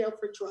going to jail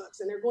for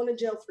drugs. And they're going to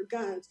jail for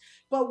guns.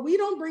 But we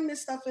don't bring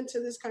this stuff into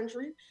this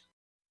country.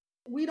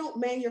 We don't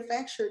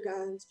manufacture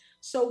guns.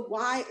 So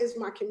why is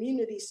my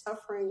community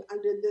suffering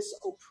under this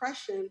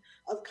oppression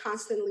of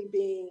constantly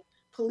being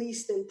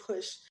policed and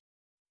pushed?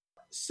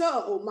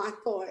 So my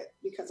thought,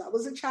 because I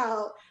was a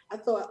child, I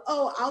thought,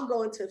 oh, I'll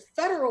go into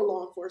federal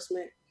law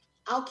enforcement.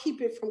 I'll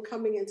keep it from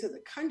coming into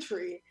the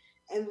country.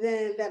 And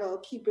then that'll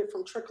keep it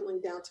from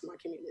trickling down to my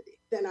community.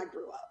 Then I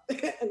grew up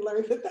and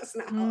learned that that's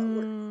not how it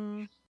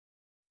works.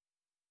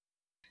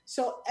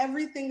 So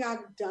everything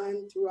I've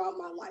done throughout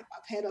my life,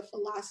 I've had a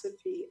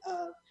philosophy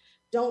of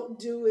don't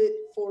do it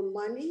for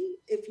money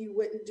if you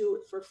wouldn't do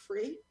it for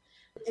free.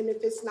 And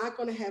if it's not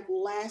going to have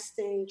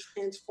lasting,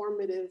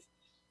 transformative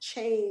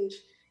change,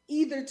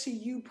 either to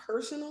you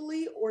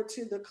personally or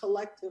to the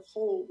collective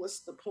whole,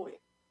 what's the point?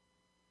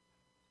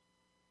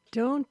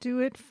 Don't do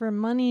it for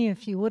money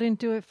if you wouldn't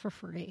do it for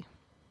free.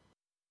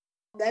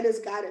 That has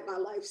guided my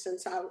life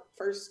since I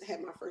first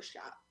had my first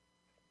job.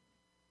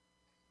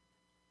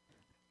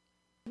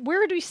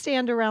 Where do we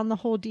stand around the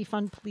whole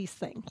defund police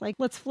thing? Like,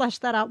 let's flesh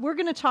that out. We're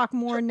going to talk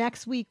more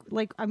next week.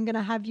 Like, I'm going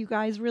to have you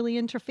guys really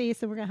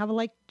interface and we're going to have a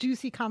like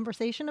juicy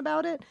conversation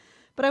about it.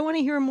 But I want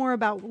to hear more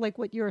about like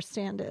what your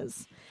stand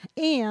is.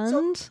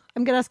 And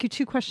I'm going to ask you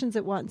 2 questions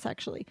at once,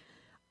 actually.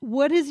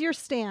 What is your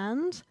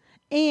stand?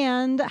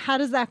 And how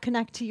does that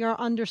connect to your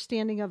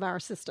understanding of our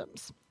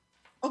systems?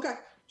 Okay,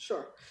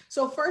 sure.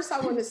 So first I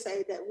want to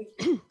say that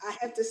I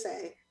have to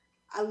say,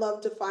 I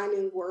love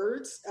defining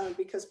words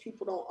because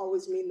people don't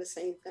always mean the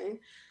same thing.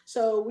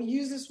 So we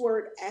use this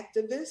word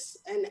activist,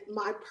 and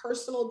my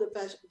personal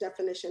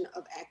definition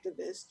of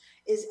activist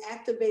is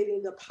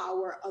activating the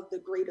power of the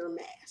greater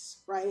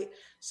mass, right?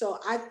 So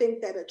I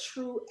think that a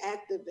true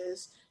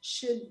activist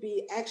should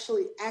be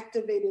actually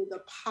activating the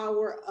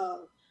power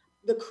of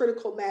the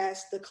critical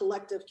mass, the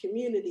collective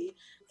community.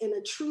 And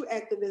a true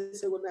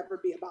activist, it will never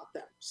be about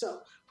them.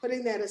 So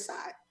putting that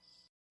aside,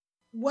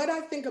 what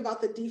I think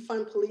about the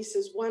defund police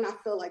is, one, I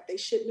feel like they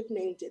shouldn't have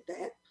named it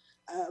that.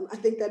 I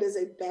think that is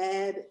a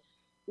bad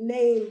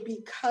name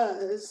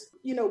because,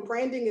 you know,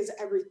 branding is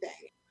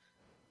everything.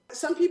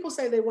 Some people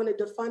say they want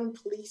to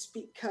defund police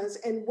because,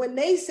 and when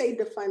they say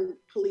defund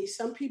police,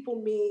 some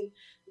people mean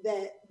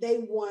that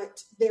they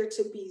want there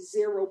to be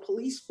zero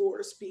police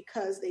force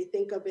because they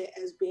think of it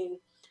as being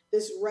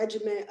this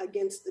regiment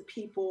against the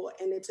people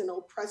and it's an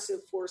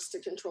oppressive force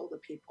to control the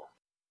people.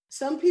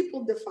 Some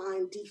people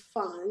define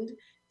defund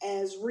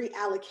as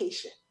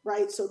reallocation,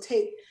 right? So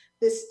take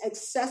this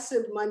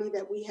excessive money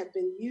that we have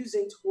been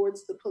using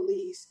towards the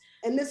police,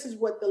 and this is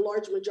what the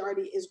large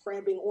majority is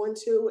grabbing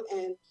onto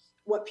and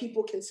what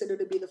people consider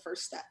to be the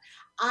first step.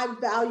 I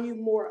value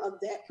more of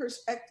that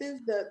perspective,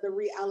 the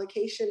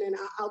reallocation, and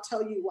I'll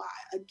tell you why.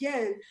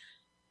 Again,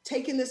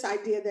 taking this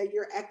idea that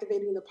you're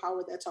activating the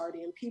power that's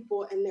already in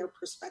people and their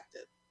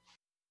perspective.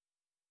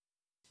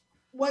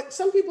 what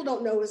some people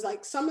don't know is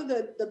like some of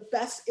the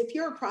best, if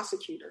you're a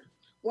prosecutor,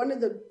 one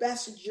of the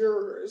best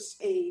jurors,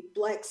 a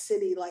Black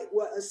city, like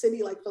what a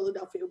city like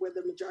Philadelphia, where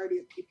the majority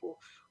of people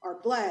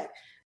are Black,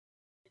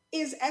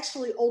 is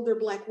actually older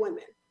Black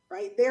women,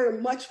 right? They're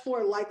much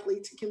more likely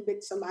to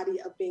convict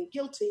somebody of being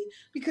guilty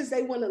because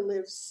they want to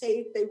live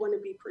safe, they want to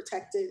be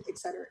protected, et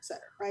cetera,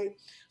 right?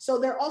 So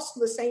they're also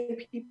the same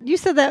people. You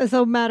said that as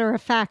a matter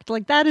of fact,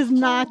 like that is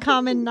not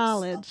common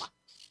knowledge.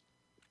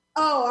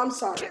 Oh, I'm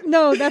sorry.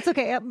 No, that's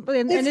okay.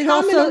 It's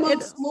common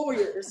amongst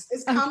lawyers.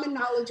 It's common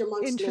knowledge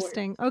amongst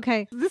interesting. lawyers.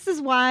 Okay. This is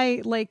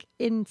why, like,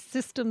 in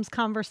systems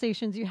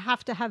conversations, you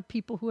have to have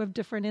people who have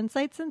different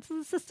insights into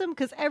the system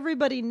because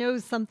everybody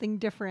knows something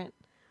different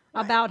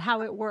about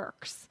how it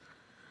works.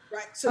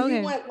 Right. So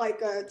you want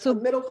like a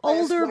middle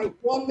class older white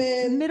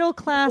woman. Middle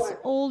class,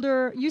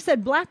 older. You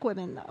said Black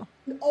women, though.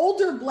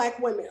 Older Black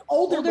women.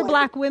 Older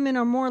Black women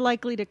are more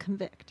likely to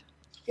convict.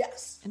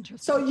 Yes.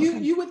 Interesting. So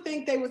you would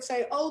think they would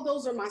say, oh,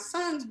 those are my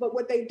sons. But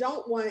what they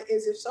don't want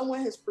is if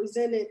someone has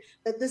presented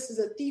that this is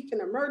a thief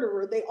and a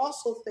murderer, they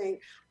also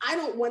think, I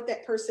don't want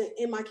that person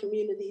in my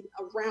community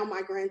around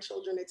my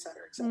grandchildren, et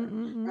cetera,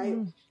 right?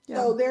 Yeah.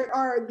 So there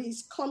are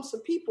these clumps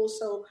of people.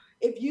 So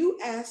if you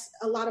ask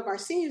a lot of our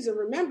seniors, and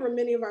remember,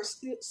 many of our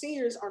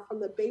seniors are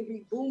from the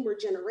baby boomer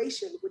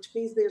generation, which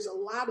means there's a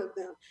lot of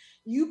them.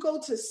 You go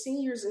to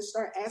seniors and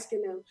start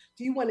asking them,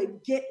 do you want to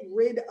get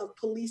rid of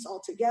police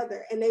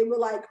altogether? And they were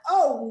like,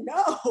 oh,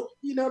 no.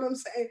 You know what I'm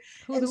saying?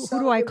 Who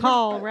do I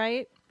call,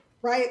 right?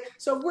 Right.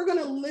 So if we're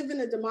going to live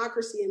in a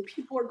democracy and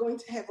people are going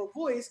to have a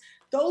voice,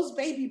 those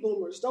baby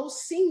boomers,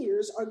 those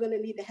seniors are going to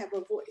need to have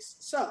a voice.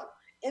 So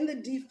in the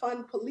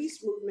defund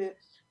police movement,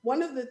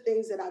 one of the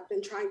things that I've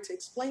been trying to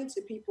explain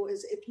to people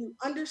is if you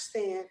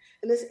understand,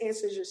 and this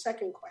answers your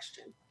second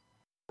question,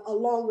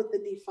 along with the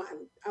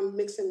defund, I'm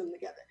mixing them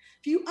together.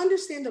 If you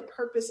understand the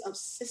purpose of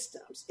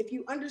systems, if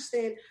you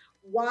understand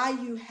why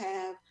you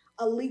have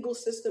a legal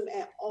system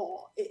at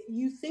all,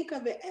 you think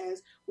of it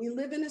as we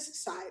live in a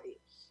society.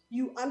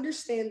 You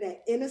understand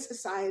that in a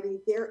society,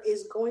 there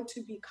is going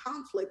to be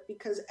conflict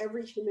because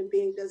every human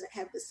being doesn't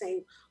have the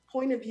same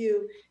point of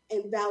view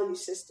and value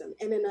system.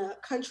 And in a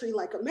country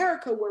like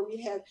America, where we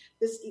have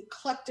this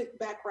eclectic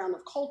background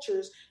of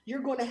cultures,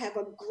 you're going to have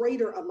a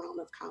greater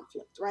amount of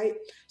conflict, right?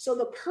 So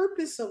the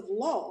purpose of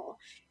law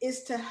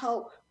is to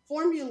help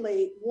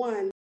formulate,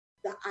 one,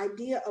 the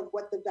idea of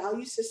what the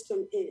value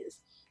system is,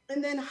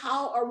 and then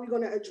how are we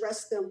going to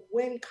address them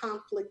when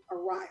conflict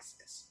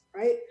arises,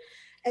 right?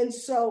 And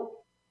so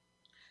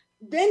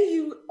then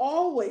you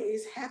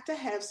always have to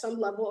have some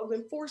level of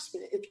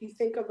enforcement. If you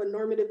think of a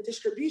normative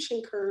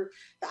distribution curve,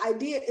 the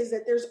idea is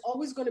that there's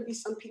always going to be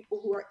some people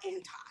who are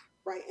anti,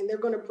 right? And they're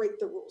going to break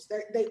the rules.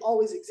 They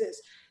always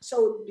exist.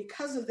 So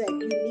because of that,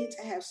 you need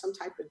to have some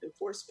type of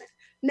enforcement.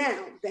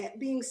 Now, that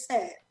being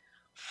said,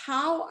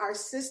 how our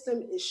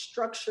system is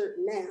structured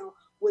now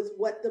with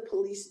what the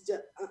police do,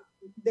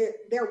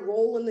 their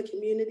role in the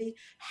community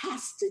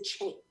has to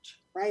change,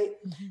 right?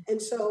 Mm-hmm. And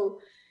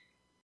so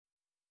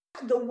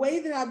the way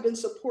that I've been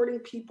supporting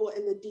people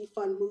in the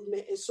defund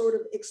movement is sort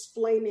of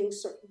explaining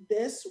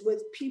this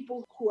with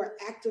people who are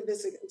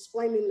activists, and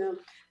explaining them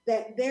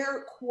that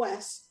their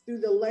quest through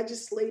the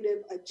legislative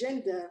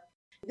agenda,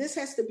 this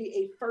has to be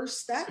a first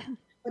step,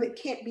 but it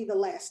can't be the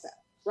last step,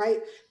 right?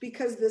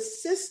 Because the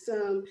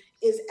system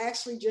is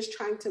actually just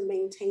trying to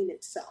maintain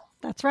itself.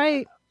 That's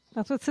right.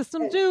 That's what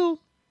systems do.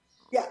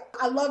 Yeah,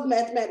 I love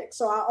mathematics.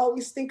 So I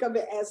always think of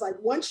it as like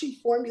once you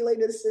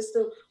formulated a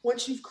system,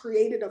 once you've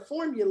created a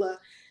formula,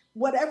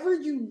 whatever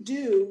you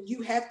do,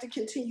 you have to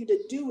continue to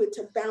do it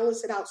to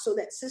balance it out so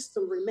that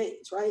system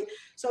remains, right?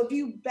 So if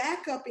you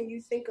back up and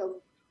you think of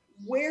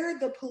where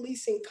the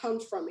policing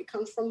comes from, it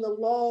comes from the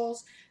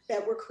laws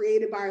that were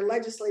created by our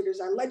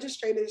legislators. Our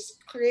legislators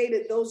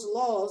created those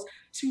laws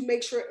to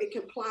make sure it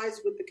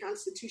complies with the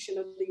Constitution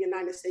of the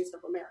United States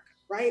of America,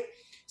 right?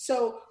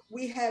 So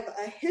we have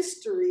a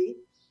history.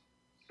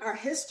 Our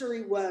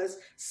history was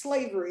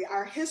slavery.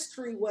 Our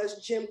history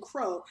was Jim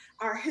Crow.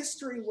 Our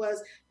history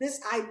was this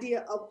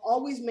idea of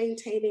always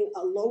maintaining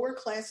a lower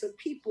class of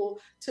people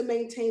to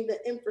maintain the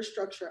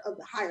infrastructure of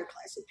the higher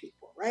class of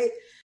people, right?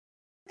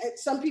 And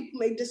some people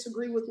may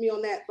disagree with me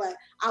on that, but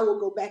I will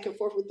go back and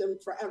forth with them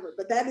forever.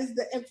 But that is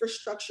the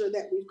infrastructure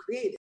that we've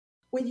created.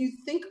 When you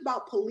think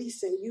about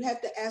policing, you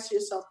have to ask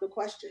yourself the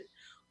question,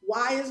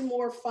 why is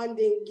more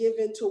funding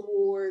given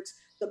towards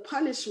the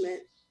punishment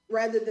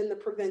rather than the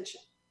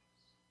prevention?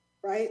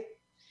 Right?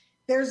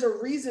 There's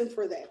a reason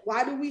for that.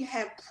 Why do we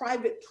have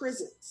private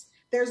prisons?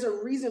 There's a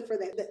reason for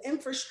that. The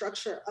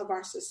infrastructure of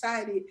our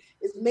society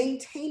is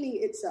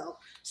maintaining itself.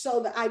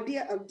 So the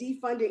idea of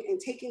defunding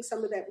and taking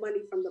some of that money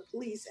from the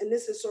police, and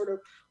this is sort of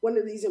one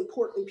of these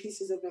important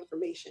pieces of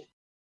information.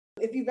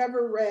 If you've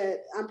ever read,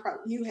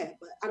 you have,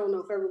 but I don't know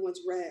if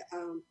everyone's read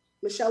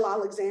Michelle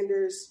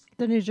Alexander's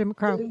The New Jim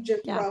Crow. The New Jim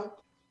Crow.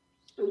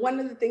 And one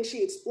of the things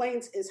she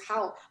explains is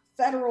how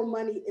federal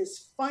money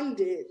is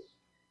funded,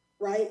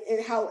 right?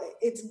 And how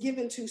it's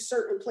given to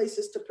certain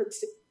places to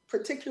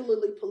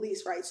particularly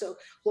police, right? So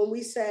when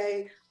we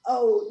say,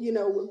 oh,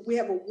 we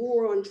have a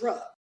war on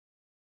drugs,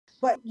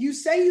 But you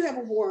say you have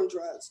a war on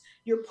drugs.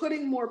 You're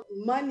putting more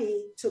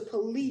money to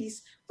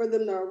police for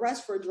them to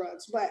arrest for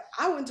drugs. But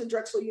I went to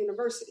Drexel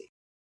University.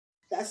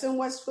 That's in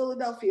West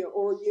Philadelphia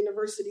or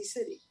University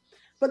City.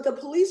 But the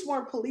police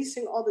weren't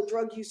policing all the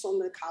drug use on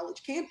the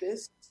college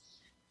campus.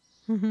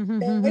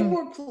 They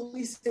were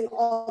policing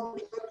all the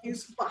drug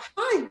use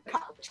behind the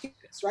college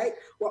campus, right?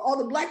 Where all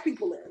the Black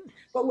people live,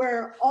 but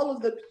where all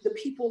of the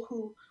people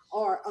who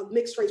are of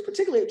mixed race,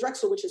 particularly at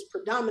Drexel, which is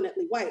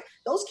predominantly white,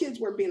 those kids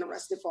were being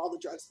arrested for all the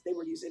drugs that they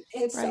were using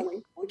and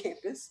selling on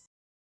campus.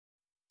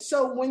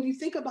 So when you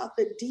think about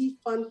the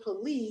defund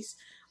police,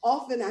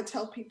 often I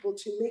tell people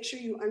to make sure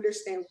you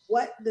understand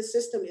what the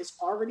system is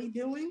already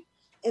doing,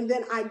 and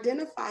then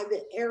identify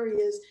the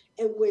areas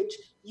in which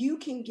you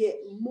can get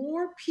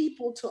more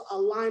people to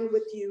align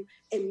with you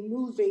in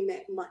moving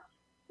that money,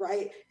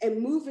 right?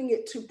 And moving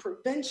it to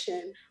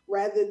prevention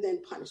rather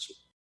than punishment.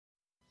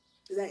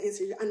 Does that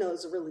answer you? I know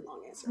it's a really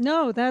long answer.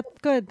 No, that's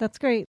good. That's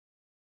great.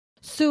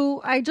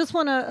 So I just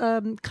want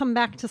to come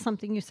back to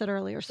something you said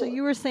earlier. So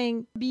you were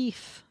saying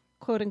beef,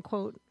 quote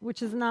unquote,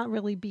 which is not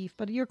really beef,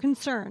 but your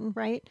concern,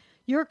 right?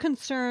 Your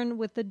concern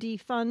with the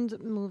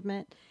defund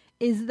movement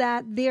is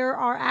that there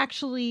are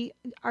actually,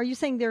 are you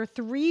saying there are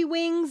 3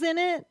 wings in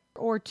it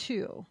or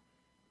 2?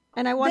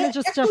 And I want to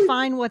just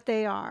define what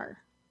they are.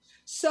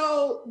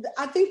 So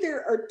I think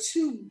there are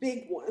 2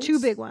 big ones.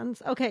 2 big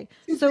ones. Okay.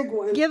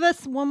 Give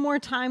us one more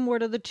time,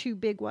 what are the 2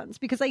 big ones?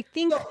 Because I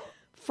think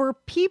for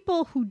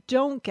people who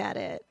don't get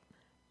it,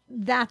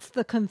 that's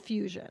the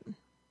confusion,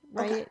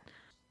 right? Okay.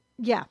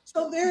 Yeah.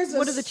 So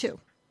what are the 2?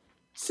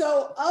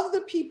 So of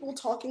the people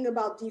talking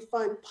about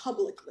defund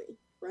publicly,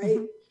 right?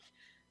 Mm-hmm.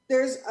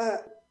 There's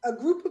a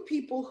group of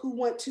people who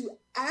want to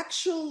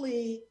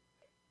actually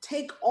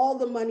take all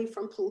the money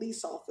from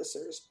police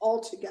officers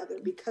altogether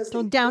because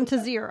down to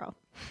zero.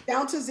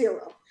 Down to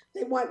zero.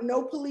 They want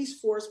no police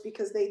force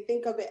because they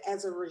think of it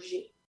as a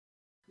regime.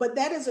 But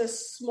that is a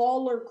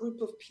smaller group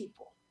of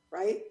people,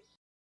 right?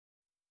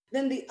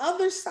 Then the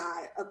other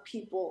side of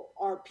people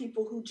are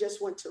people who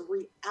just want to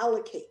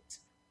reallocate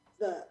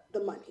the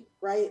money,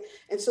 right?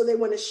 And so they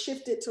want to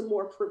shift it to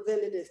more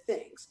preventative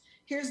things.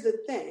 Here's the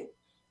thing.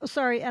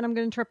 Sorry, and I'm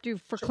going to interrupt you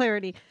for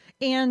clarity.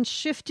 And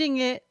shifting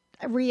it,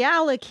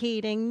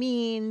 reallocating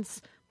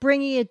means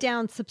bringing it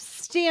down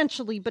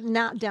substantially, but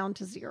not down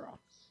to zero.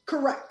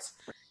 Correct.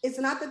 It's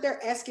not that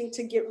they're asking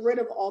to get rid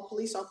of all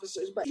police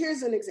officers, but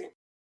here's an example.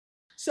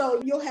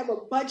 So you'll have a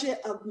budget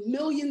of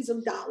millions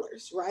of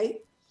dollars, right,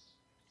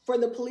 for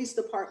the police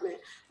department.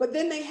 But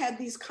then they have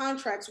these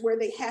contracts where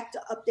they have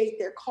to update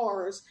their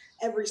cars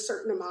every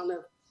certain amount of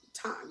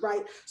time,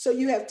 right? So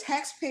you have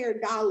taxpayer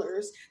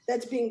dollars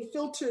that's being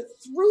filtered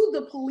through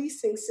the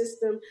policing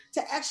system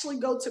to actually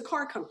go to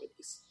car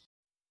companies.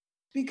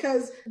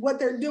 Because what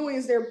they're doing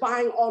is they're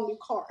buying all new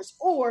cars,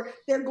 or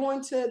they're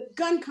going to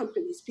gun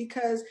companies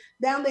because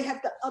now they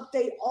have to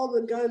update all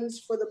the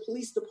guns for the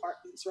police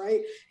departments,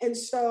 right? And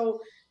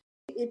so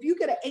if you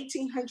get an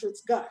 1800s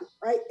gun,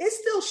 right, it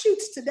still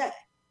shoots today.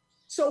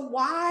 So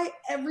why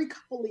every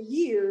couple of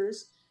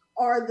years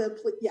are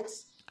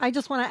yes? I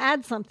just want to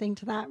add something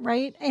to that,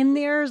 right? And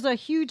there's a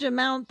huge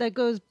amount that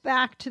goes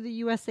back to the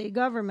USA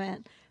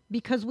government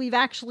because we've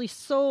actually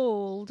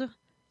sold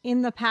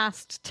in the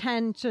past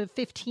 10 to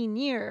 15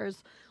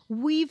 years,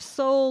 we've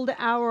sold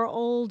our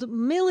old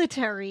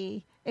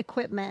military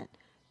equipment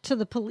to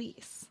the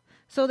police.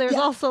 So there's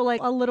also like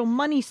a little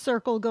money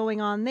circle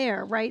going on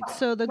there, right?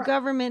 So the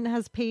government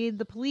has paid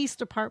the police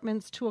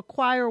departments to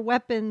acquire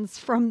weapons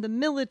from the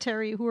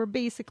military who are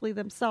basically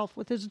themselves,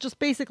 which is just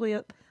basically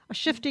a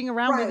shifting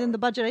around within the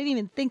budget. I didn't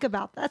even think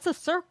about that. That's a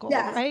circle,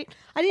 right?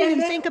 I didn't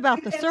even think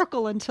about the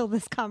circle until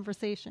this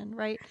conversation,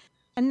 right?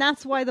 And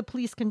that's why the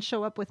police can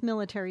show up with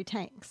military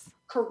tanks.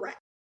 Correct.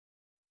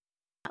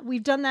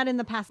 We've done that in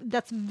the past.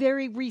 That's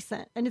very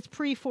recent, and it's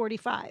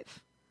pre-45.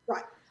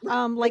 Right.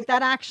 Like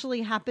that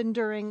actually happened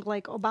during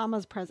like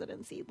Obama's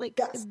presidency. Like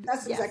that's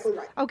exactly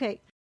right.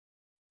 Okay.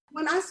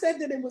 When I said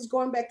that it was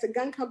going back to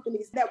gun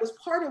companies, that was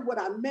part of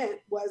what I meant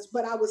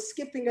but I was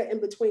skipping it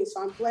in between.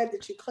 So I'm glad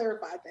that you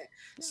clarified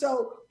that.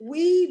 So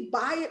we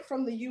buy it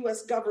from the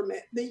U.S.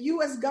 government. The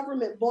U.S.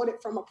 government bought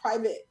it from a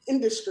private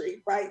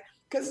industry, right?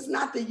 Because it's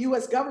not the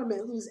U.S.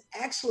 government who's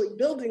actually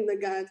building the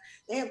guns.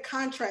 They have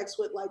contracts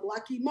with like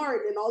Lockheed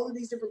Martin and all of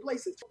these different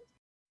places.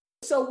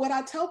 So what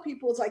I tell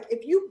people is like,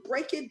 if you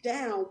break it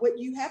down, what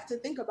you have to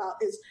think about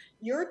is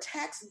your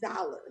tax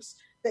dollars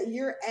that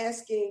you're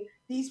asking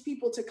these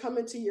people to come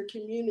into your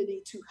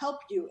community to help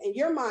you. In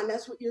your mind,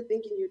 that's what you're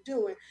thinking you're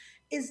doing,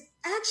 is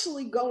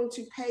actually going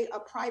to pay a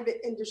private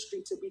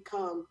industry to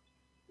become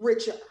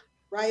richer,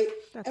 right?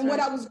 And what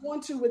I was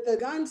going to with the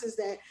guns is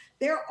that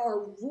there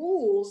are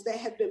rules that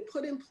have been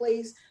put in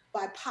place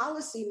by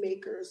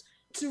policymakers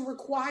to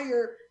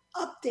require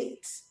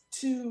updates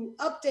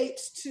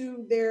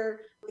to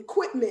their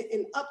equipment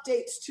and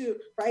updates to,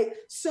 right?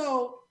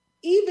 So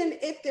even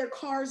if their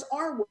cars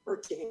are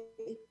working,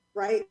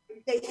 right,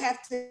 they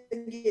have to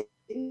get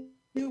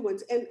new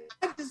ones. And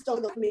I just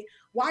don't know,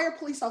 why are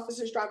police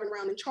officers driving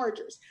around in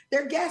Chargers?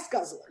 They're gas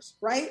guzzlers,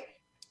 right?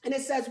 And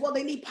it says, well,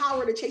 they need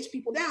power to chase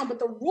people down. But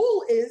the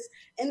rule is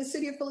in the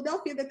city of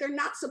Philadelphia that they're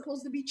not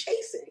supposed to be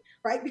chasing,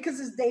 right?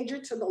 Because it's danger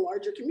to the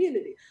larger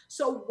community.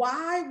 So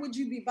why would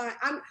you be buying?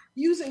 I'm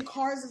using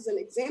cars as an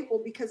example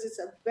because it's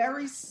a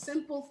very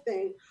simple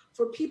thing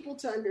for people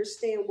to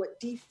understand what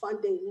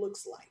defunding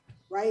looks like,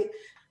 right?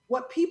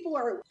 What people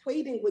are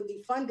equating with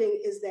defunding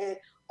is that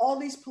all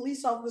these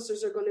police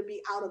officers are going to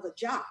be out of a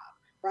job,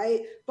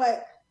 right?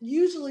 But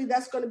usually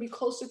that's going to be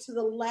closer to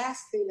the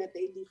last thing that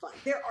they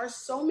defund. There are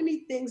so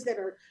many things that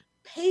are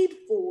paid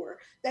for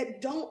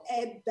that don't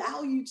add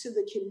value to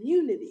the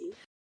community.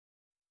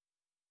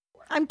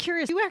 I'm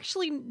curious,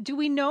 do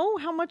we know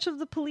how much of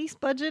the police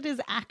budget is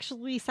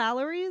actually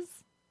salaries?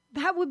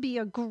 That would be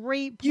a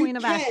great point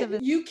of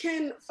activism. You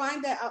can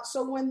find that out.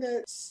 So when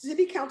the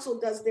city council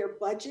does their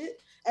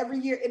budget every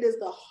year, it is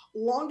the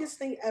longest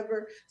thing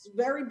ever. It's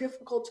very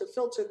difficult to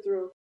filter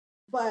through.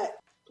 But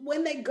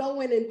when they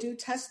go in and do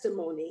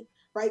testimony,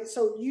 right?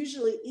 So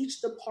usually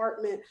each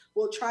department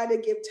will try to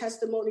give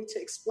testimony to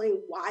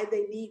explain why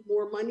they need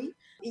more money,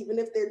 even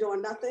if they're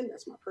doing nothing.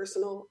 That's my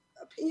personal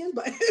opinion.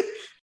 But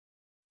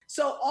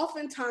so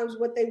oftentimes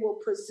what they will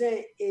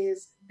present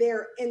is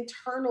their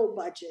internal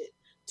budget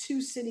to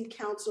city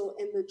council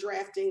in the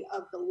drafting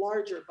of the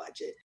larger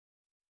budget.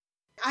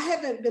 I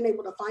haven't been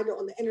able to find it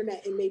on the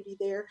internet. It may be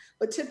there,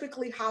 but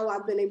typically how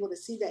I've been able to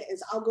see that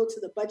is I'll go to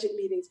the budget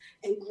meetings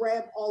and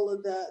grab all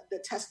of the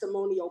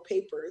testimonial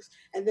papers,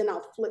 and then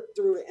I'll flip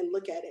through it and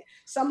look at it.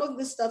 Some of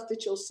the stuff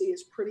that you'll see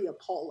is pretty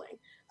appalling.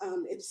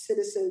 If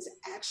citizens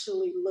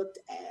actually looked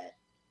at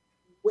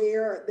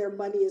where their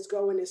money is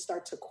going and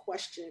start to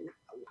question,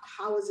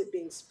 how is it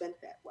being spent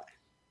that way?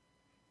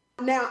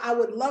 Now, I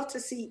would love to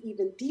see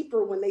even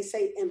deeper when they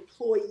say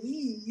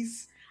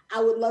employees.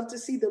 I would love to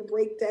see the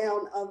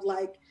breakdown of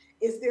like,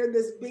 is there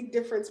this big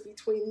difference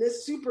between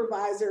this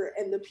supervisor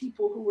and the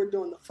people who were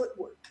doing the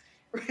footwork,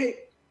 right?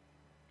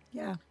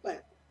 Yeah.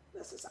 But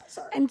that's aside,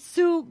 sorry. And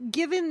so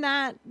given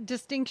that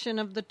distinction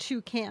of the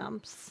two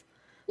camps,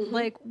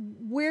 like,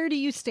 where do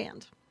you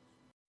stand?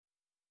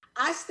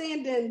 I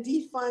stand in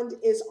defund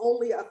is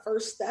only a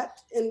first step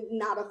and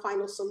not a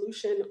final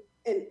solution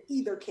in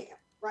either camp.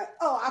 Right.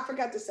 Oh, I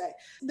forgot to say,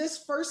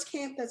 this first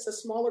camp, that's a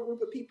smaller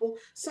group of people.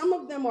 Some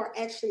of them are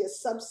actually a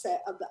subset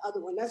of the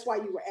other one. That's why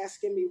you were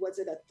asking me, was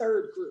it a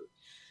third group?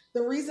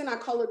 The reason I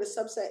call it a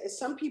subset is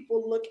some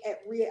people look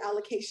at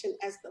reallocation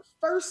as the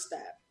first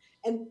step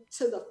and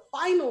to the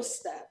final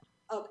step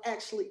of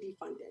actually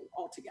defunding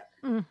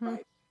altogether.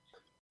 Right.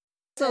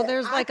 So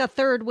there's like a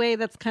third way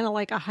that's kind of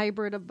like a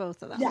hybrid of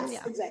both of them. Yes,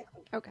 yeah.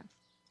 Exactly. Okay.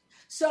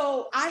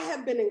 So I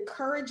have been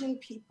encouraging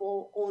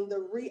people on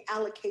the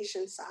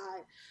reallocation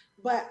side,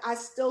 but I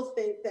still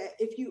think that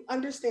if you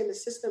understand the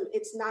system,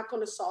 it's not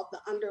going to solve the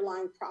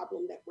underlying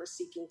problem that we're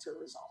seeking to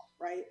resolve,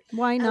 right?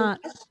 Why not?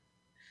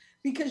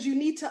 Because you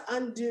need to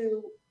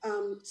undo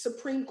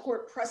Supreme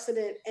Court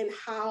precedent and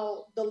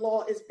how the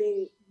law is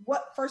being,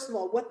 first of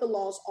all, what the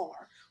laws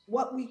are,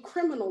 what we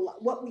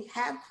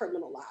have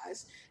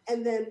criminalized,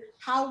 and then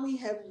how we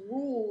have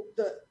ruled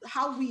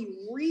how we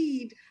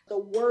read the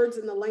words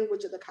and the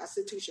language of the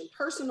Constitution.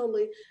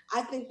 Personally,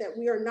 I think that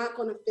we are not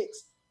going to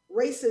fix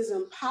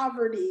racism,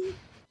 poverty,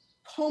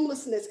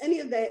 homelessness, any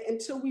of that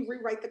until we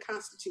rewrite the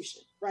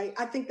Constitution, right?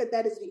 I think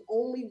that is the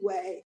only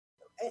way.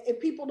 If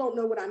people don't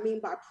know what I mean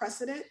by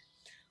precedent,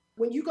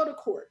 when you go to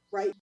court,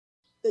 right,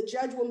 the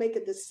judge will make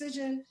a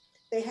decision.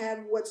 They have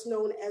what's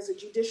known as a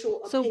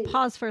judicial opinion. So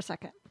pause for a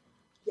second.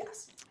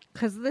 Yes.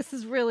 Because this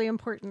is really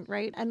important,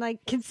 right? And I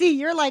can see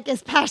you're like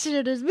as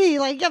passionate as me.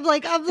 Like I'm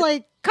like,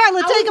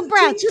 Carla, take a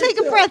breath. Take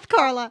a breath,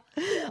 Carla.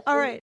 All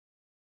right.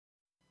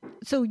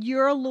 So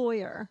you're a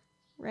lawyer,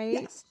 right?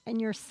 Yes.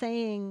 And you're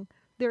saying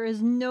there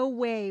is no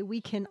way we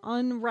can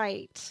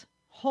unwrite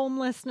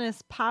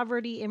homelessness,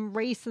 poverty, and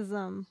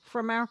racism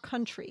from our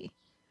country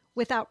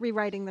without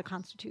rewriting the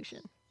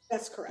Constitution.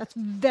 That's correct. That's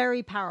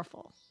very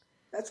powerful.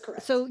 That's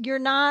correct. So you're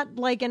not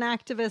like an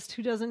activist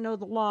who doesn't know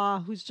the law,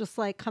 who's just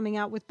like coming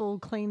out with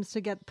bold claims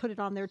to put it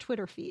on their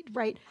Twitter feed,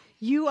 right?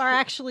 You are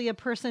actually a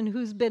person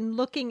who's been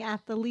looking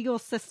at the legal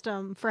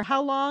system for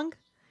how long?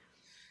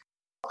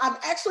 I've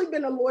actually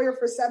been a lawyer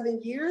for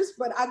 7 years,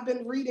 but I've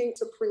been reading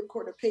Supreme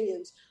Court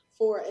opinions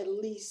for at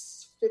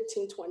least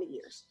 15, 20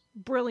 years.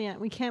 Brilliant.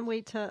 We can't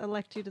wait to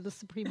elect you to the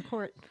Supreme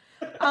Court.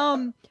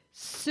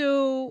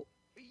 So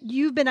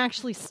you've been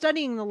actually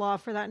studying the law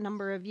for that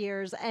number of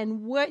years,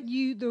 and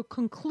the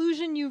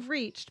conclusion you've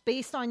reached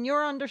based on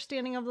your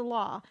understanding of the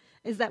law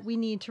is that we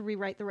need to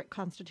rewrite the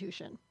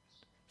Constitution.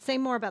 Say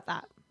more about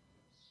that.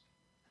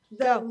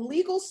 The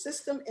legal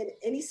system in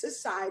any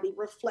society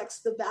reflects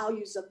the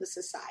values of the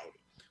society.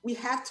 We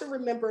have to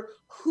remember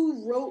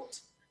who wrote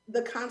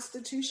the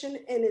Constitution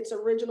in its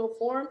original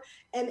form.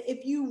 And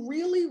if you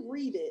really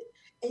read it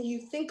and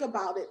you think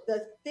about it,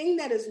 the thing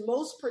that is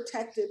most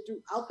protected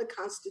throughout the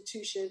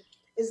Constitution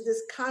is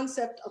this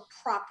concept of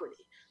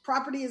property.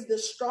 Property is the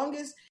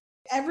strongest.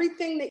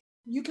 Everything that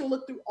you can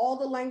look through, all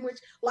the language,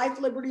 life,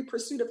 liberty,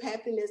 pursuit of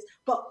happiness,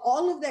 but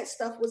all of that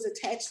stuff was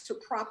attached to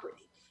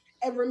property.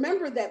 And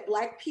remember that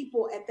Black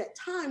people at that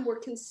time were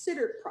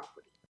considered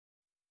property.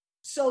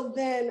 So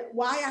then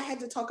why I had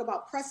to talk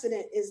about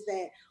precedent is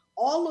that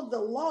all of the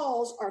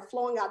laws are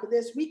flowing out of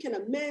this. We can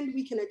amend,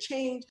 we can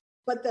change,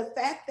 but the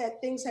fact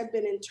that things have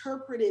been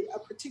interpreted a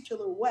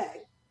particular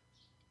way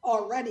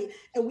already,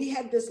 and we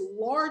have this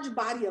large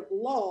body of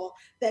law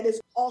that is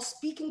all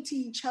speaking to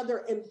each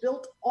other and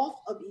built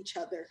off of each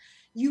other,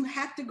 you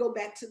have to go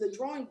back to the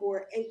drawing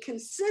board. And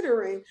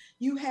considering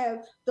you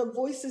have the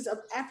voices of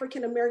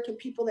African American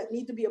people that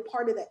need to be a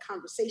part of that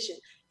conversation,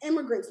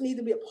 immigrants need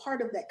to be a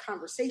part of that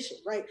conversation,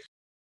 right?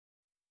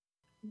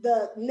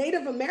 The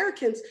Native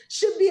Americans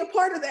should be a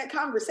part of that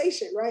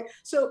conversation, right?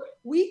 So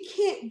we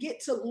can't get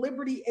to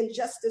liberty and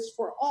justice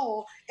for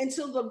all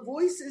until the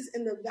voices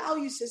and the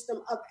value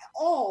system of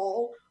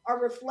all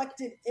are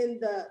reflected in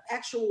the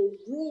actual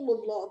rule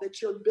of law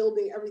that you're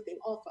building everything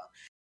off of.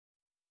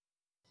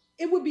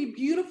 It would be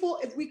beautiful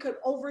if we could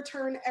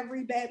overturn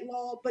every bad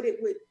law, but it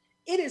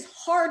is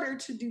harder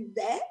to do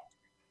that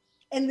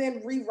and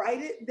then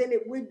rewrite it than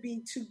it would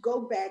be to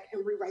go back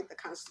and rewrite the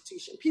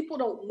Constitution. People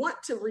don't want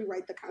to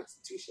rewrite the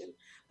Constitution,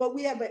 but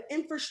we have an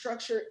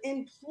infrastructure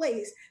in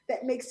place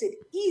that makes it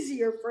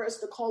easier for us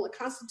to call a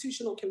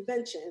constitutional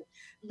convention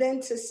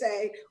than to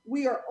say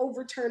we are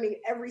overturning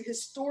every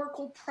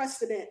historical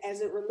precedent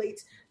as it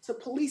relates to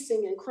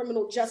policing and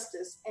criminal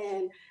justice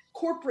and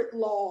corporate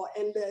law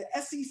and the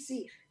SEC.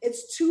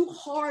 It's too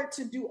hard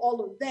to do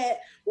all of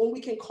that when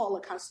we can call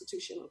a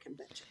constitutional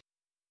convention.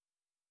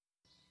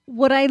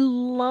 What I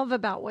love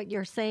about what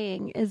you're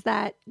saying is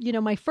that,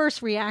 my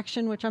first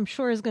reaction, which I'm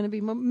sure is going to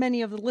be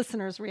many of the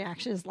listeners'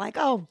 reaction, is like,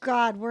 oh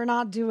God, we're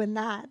not doing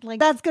that.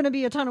 Like, that's going to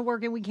be a ton of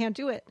work and we can't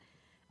do it.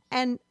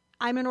 And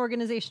I'm an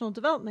organizational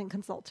development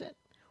consultant.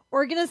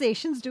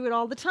 Organizations do it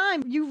all the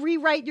time. You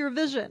rewrite your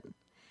vision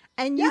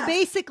and you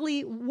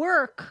basically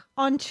work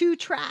on 2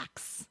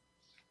 tracks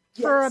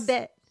for a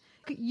bit.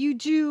 You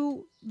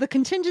do the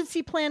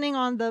contingency planning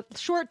on the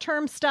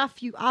short-term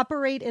stuff. You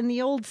operate in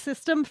the old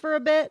system for a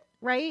bit,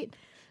 right? Yes.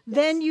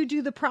 Then you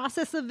do the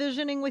process of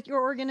visioning with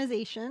your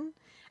organization.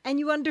 And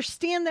you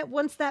understand that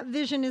once that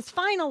vision is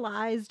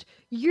finalized,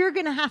 you're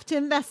going to have to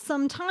invest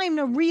some time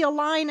to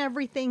realign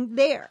everything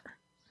there.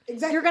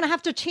 Exactly. You're going to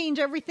have to change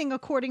everything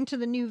according to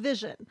the new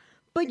vision.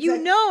 But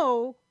you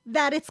know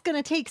that it's going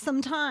to take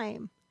some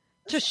time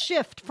to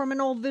shift from an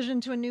old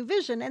vision to a new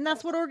vision. And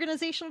that's what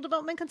organizational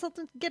development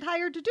consultants get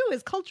hired to do,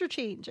 is culture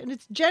change. And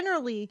it's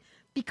generally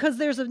because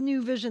there's a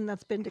new vision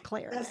that's been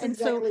declared. That's and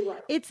exactly so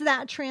right. It's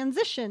that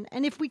transition.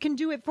 And if we can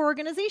do it for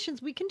organizations,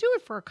 we can do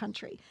it for a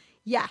country.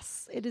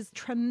 Yes, it is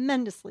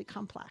tremendously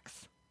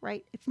complex,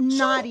 right? It's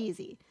not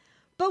easy.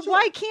 But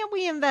why can't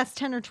we invest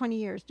 10 or 20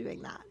 years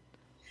doing that?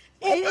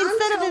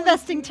 Instead of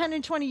investing 10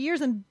 and 20 years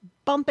and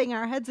bumping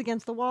our heads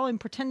against the wall and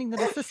pretending that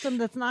a system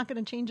that's not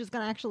going to change is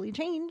going to actually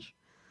change.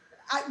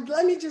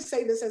 Let me just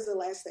say this as the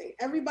last thing.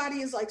 Everybody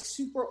is like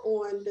super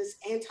on this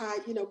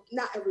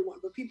not everyone,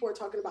 but people are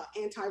talking about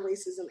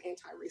anti-racism,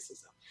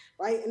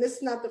 right? And this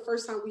is not the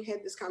first time we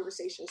had this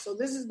conversation. So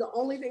this is the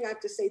only thing I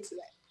have to say to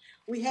that.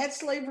 We had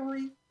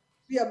slavery.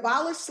 We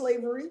abolished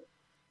slavery.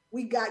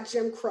 We got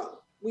Jim Crow.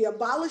 We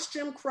abolished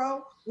Jim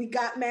Crow. We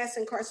got mass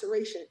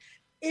incarceration.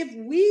 If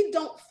we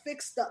don't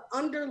fix the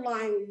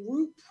underlying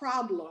root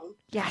problem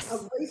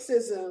of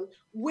racism,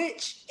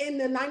 which in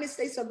the United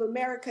States of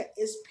America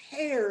is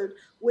paired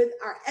with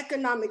our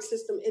economic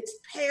system, it's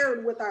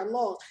paired with our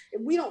laws.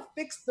 If we don't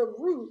fix the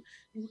root,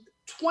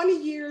 20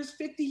 years,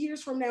 50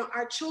 years from now,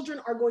 our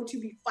children are going to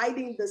be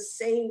fighting the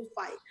same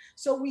fight.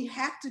 So we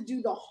have to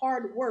do the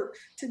hard work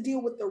to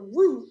deal with the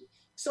root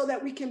so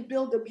that we can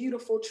build a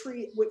beautiful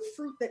tree with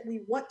fruit that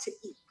we want to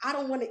eat. I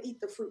don't want to eat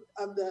the fruit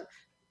of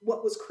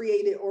what was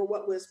created or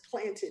what was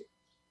planted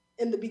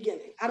in the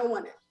beginning. I don't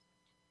want it.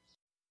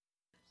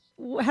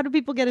 How do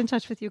people get in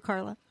touch with you,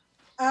 Carla?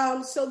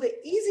 So the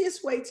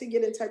easiest way to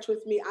get in touch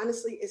with me,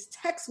 honestly, is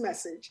text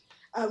message,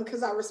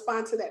 because I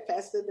respond to that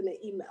faster than an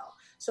email.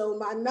 So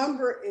my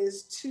number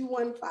is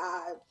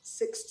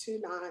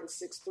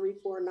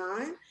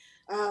 215-629-6349.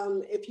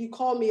 If you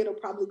call me, it'll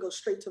probably go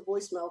straight to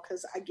voicemail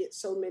because I get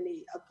so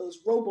many of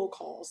those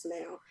robocalls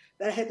now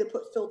that I had to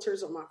put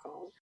filters on my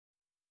phone.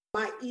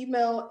 My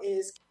email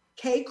is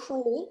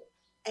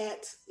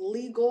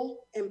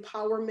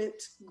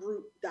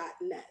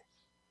kcruel@legalempowermentgroup.net.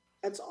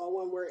 That's all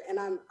one word. And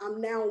I'm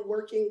now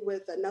working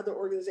with another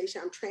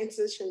organization. I'm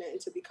transitioning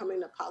into becoming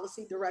the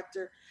policy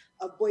director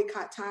of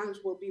Boycott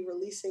Times. We'll be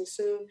releasing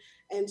soon.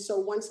 And so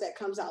once that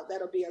comes out,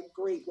 that'll be a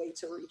great way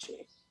to reach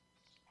me.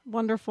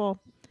 Wonderful.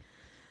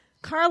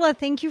 Carla,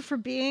 thank you for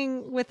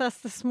being with us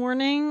this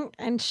morning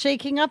and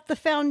shaking up the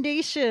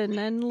foundation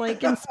and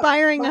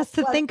inspiring us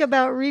to think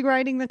about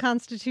rewriting the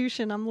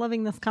Constitution. I'm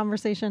loving this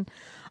conversation.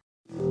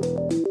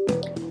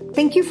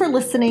 Thank you for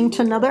listening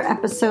to another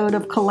episode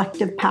of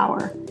Collective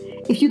Power.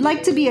 If you'd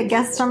like to be a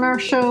guest on our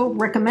show,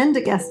 recommend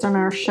a guest on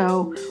our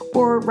show,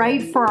 or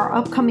write for our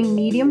upcoming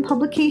Medium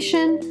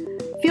publication,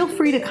 feel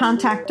free to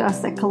contact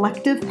us at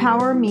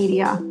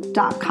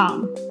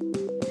collectivepowermedia.com.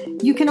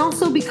 You can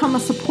also become a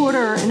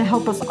supporter and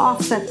help us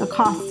offset the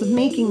costs of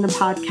making the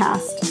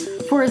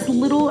podcast for as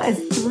little as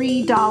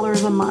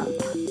 $3 a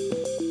month.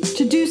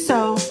 To do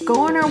so,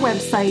 go on our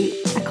website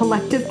at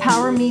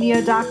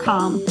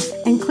collectivepowermedia.com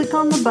and click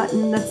on the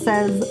button that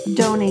says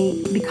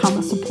Donate, Become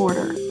a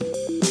Supporter.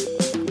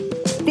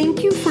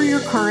 Thank you for your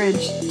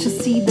courage to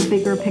see the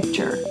bigger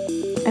picture.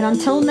 And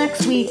until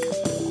next week,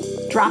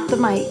 drop the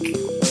mic.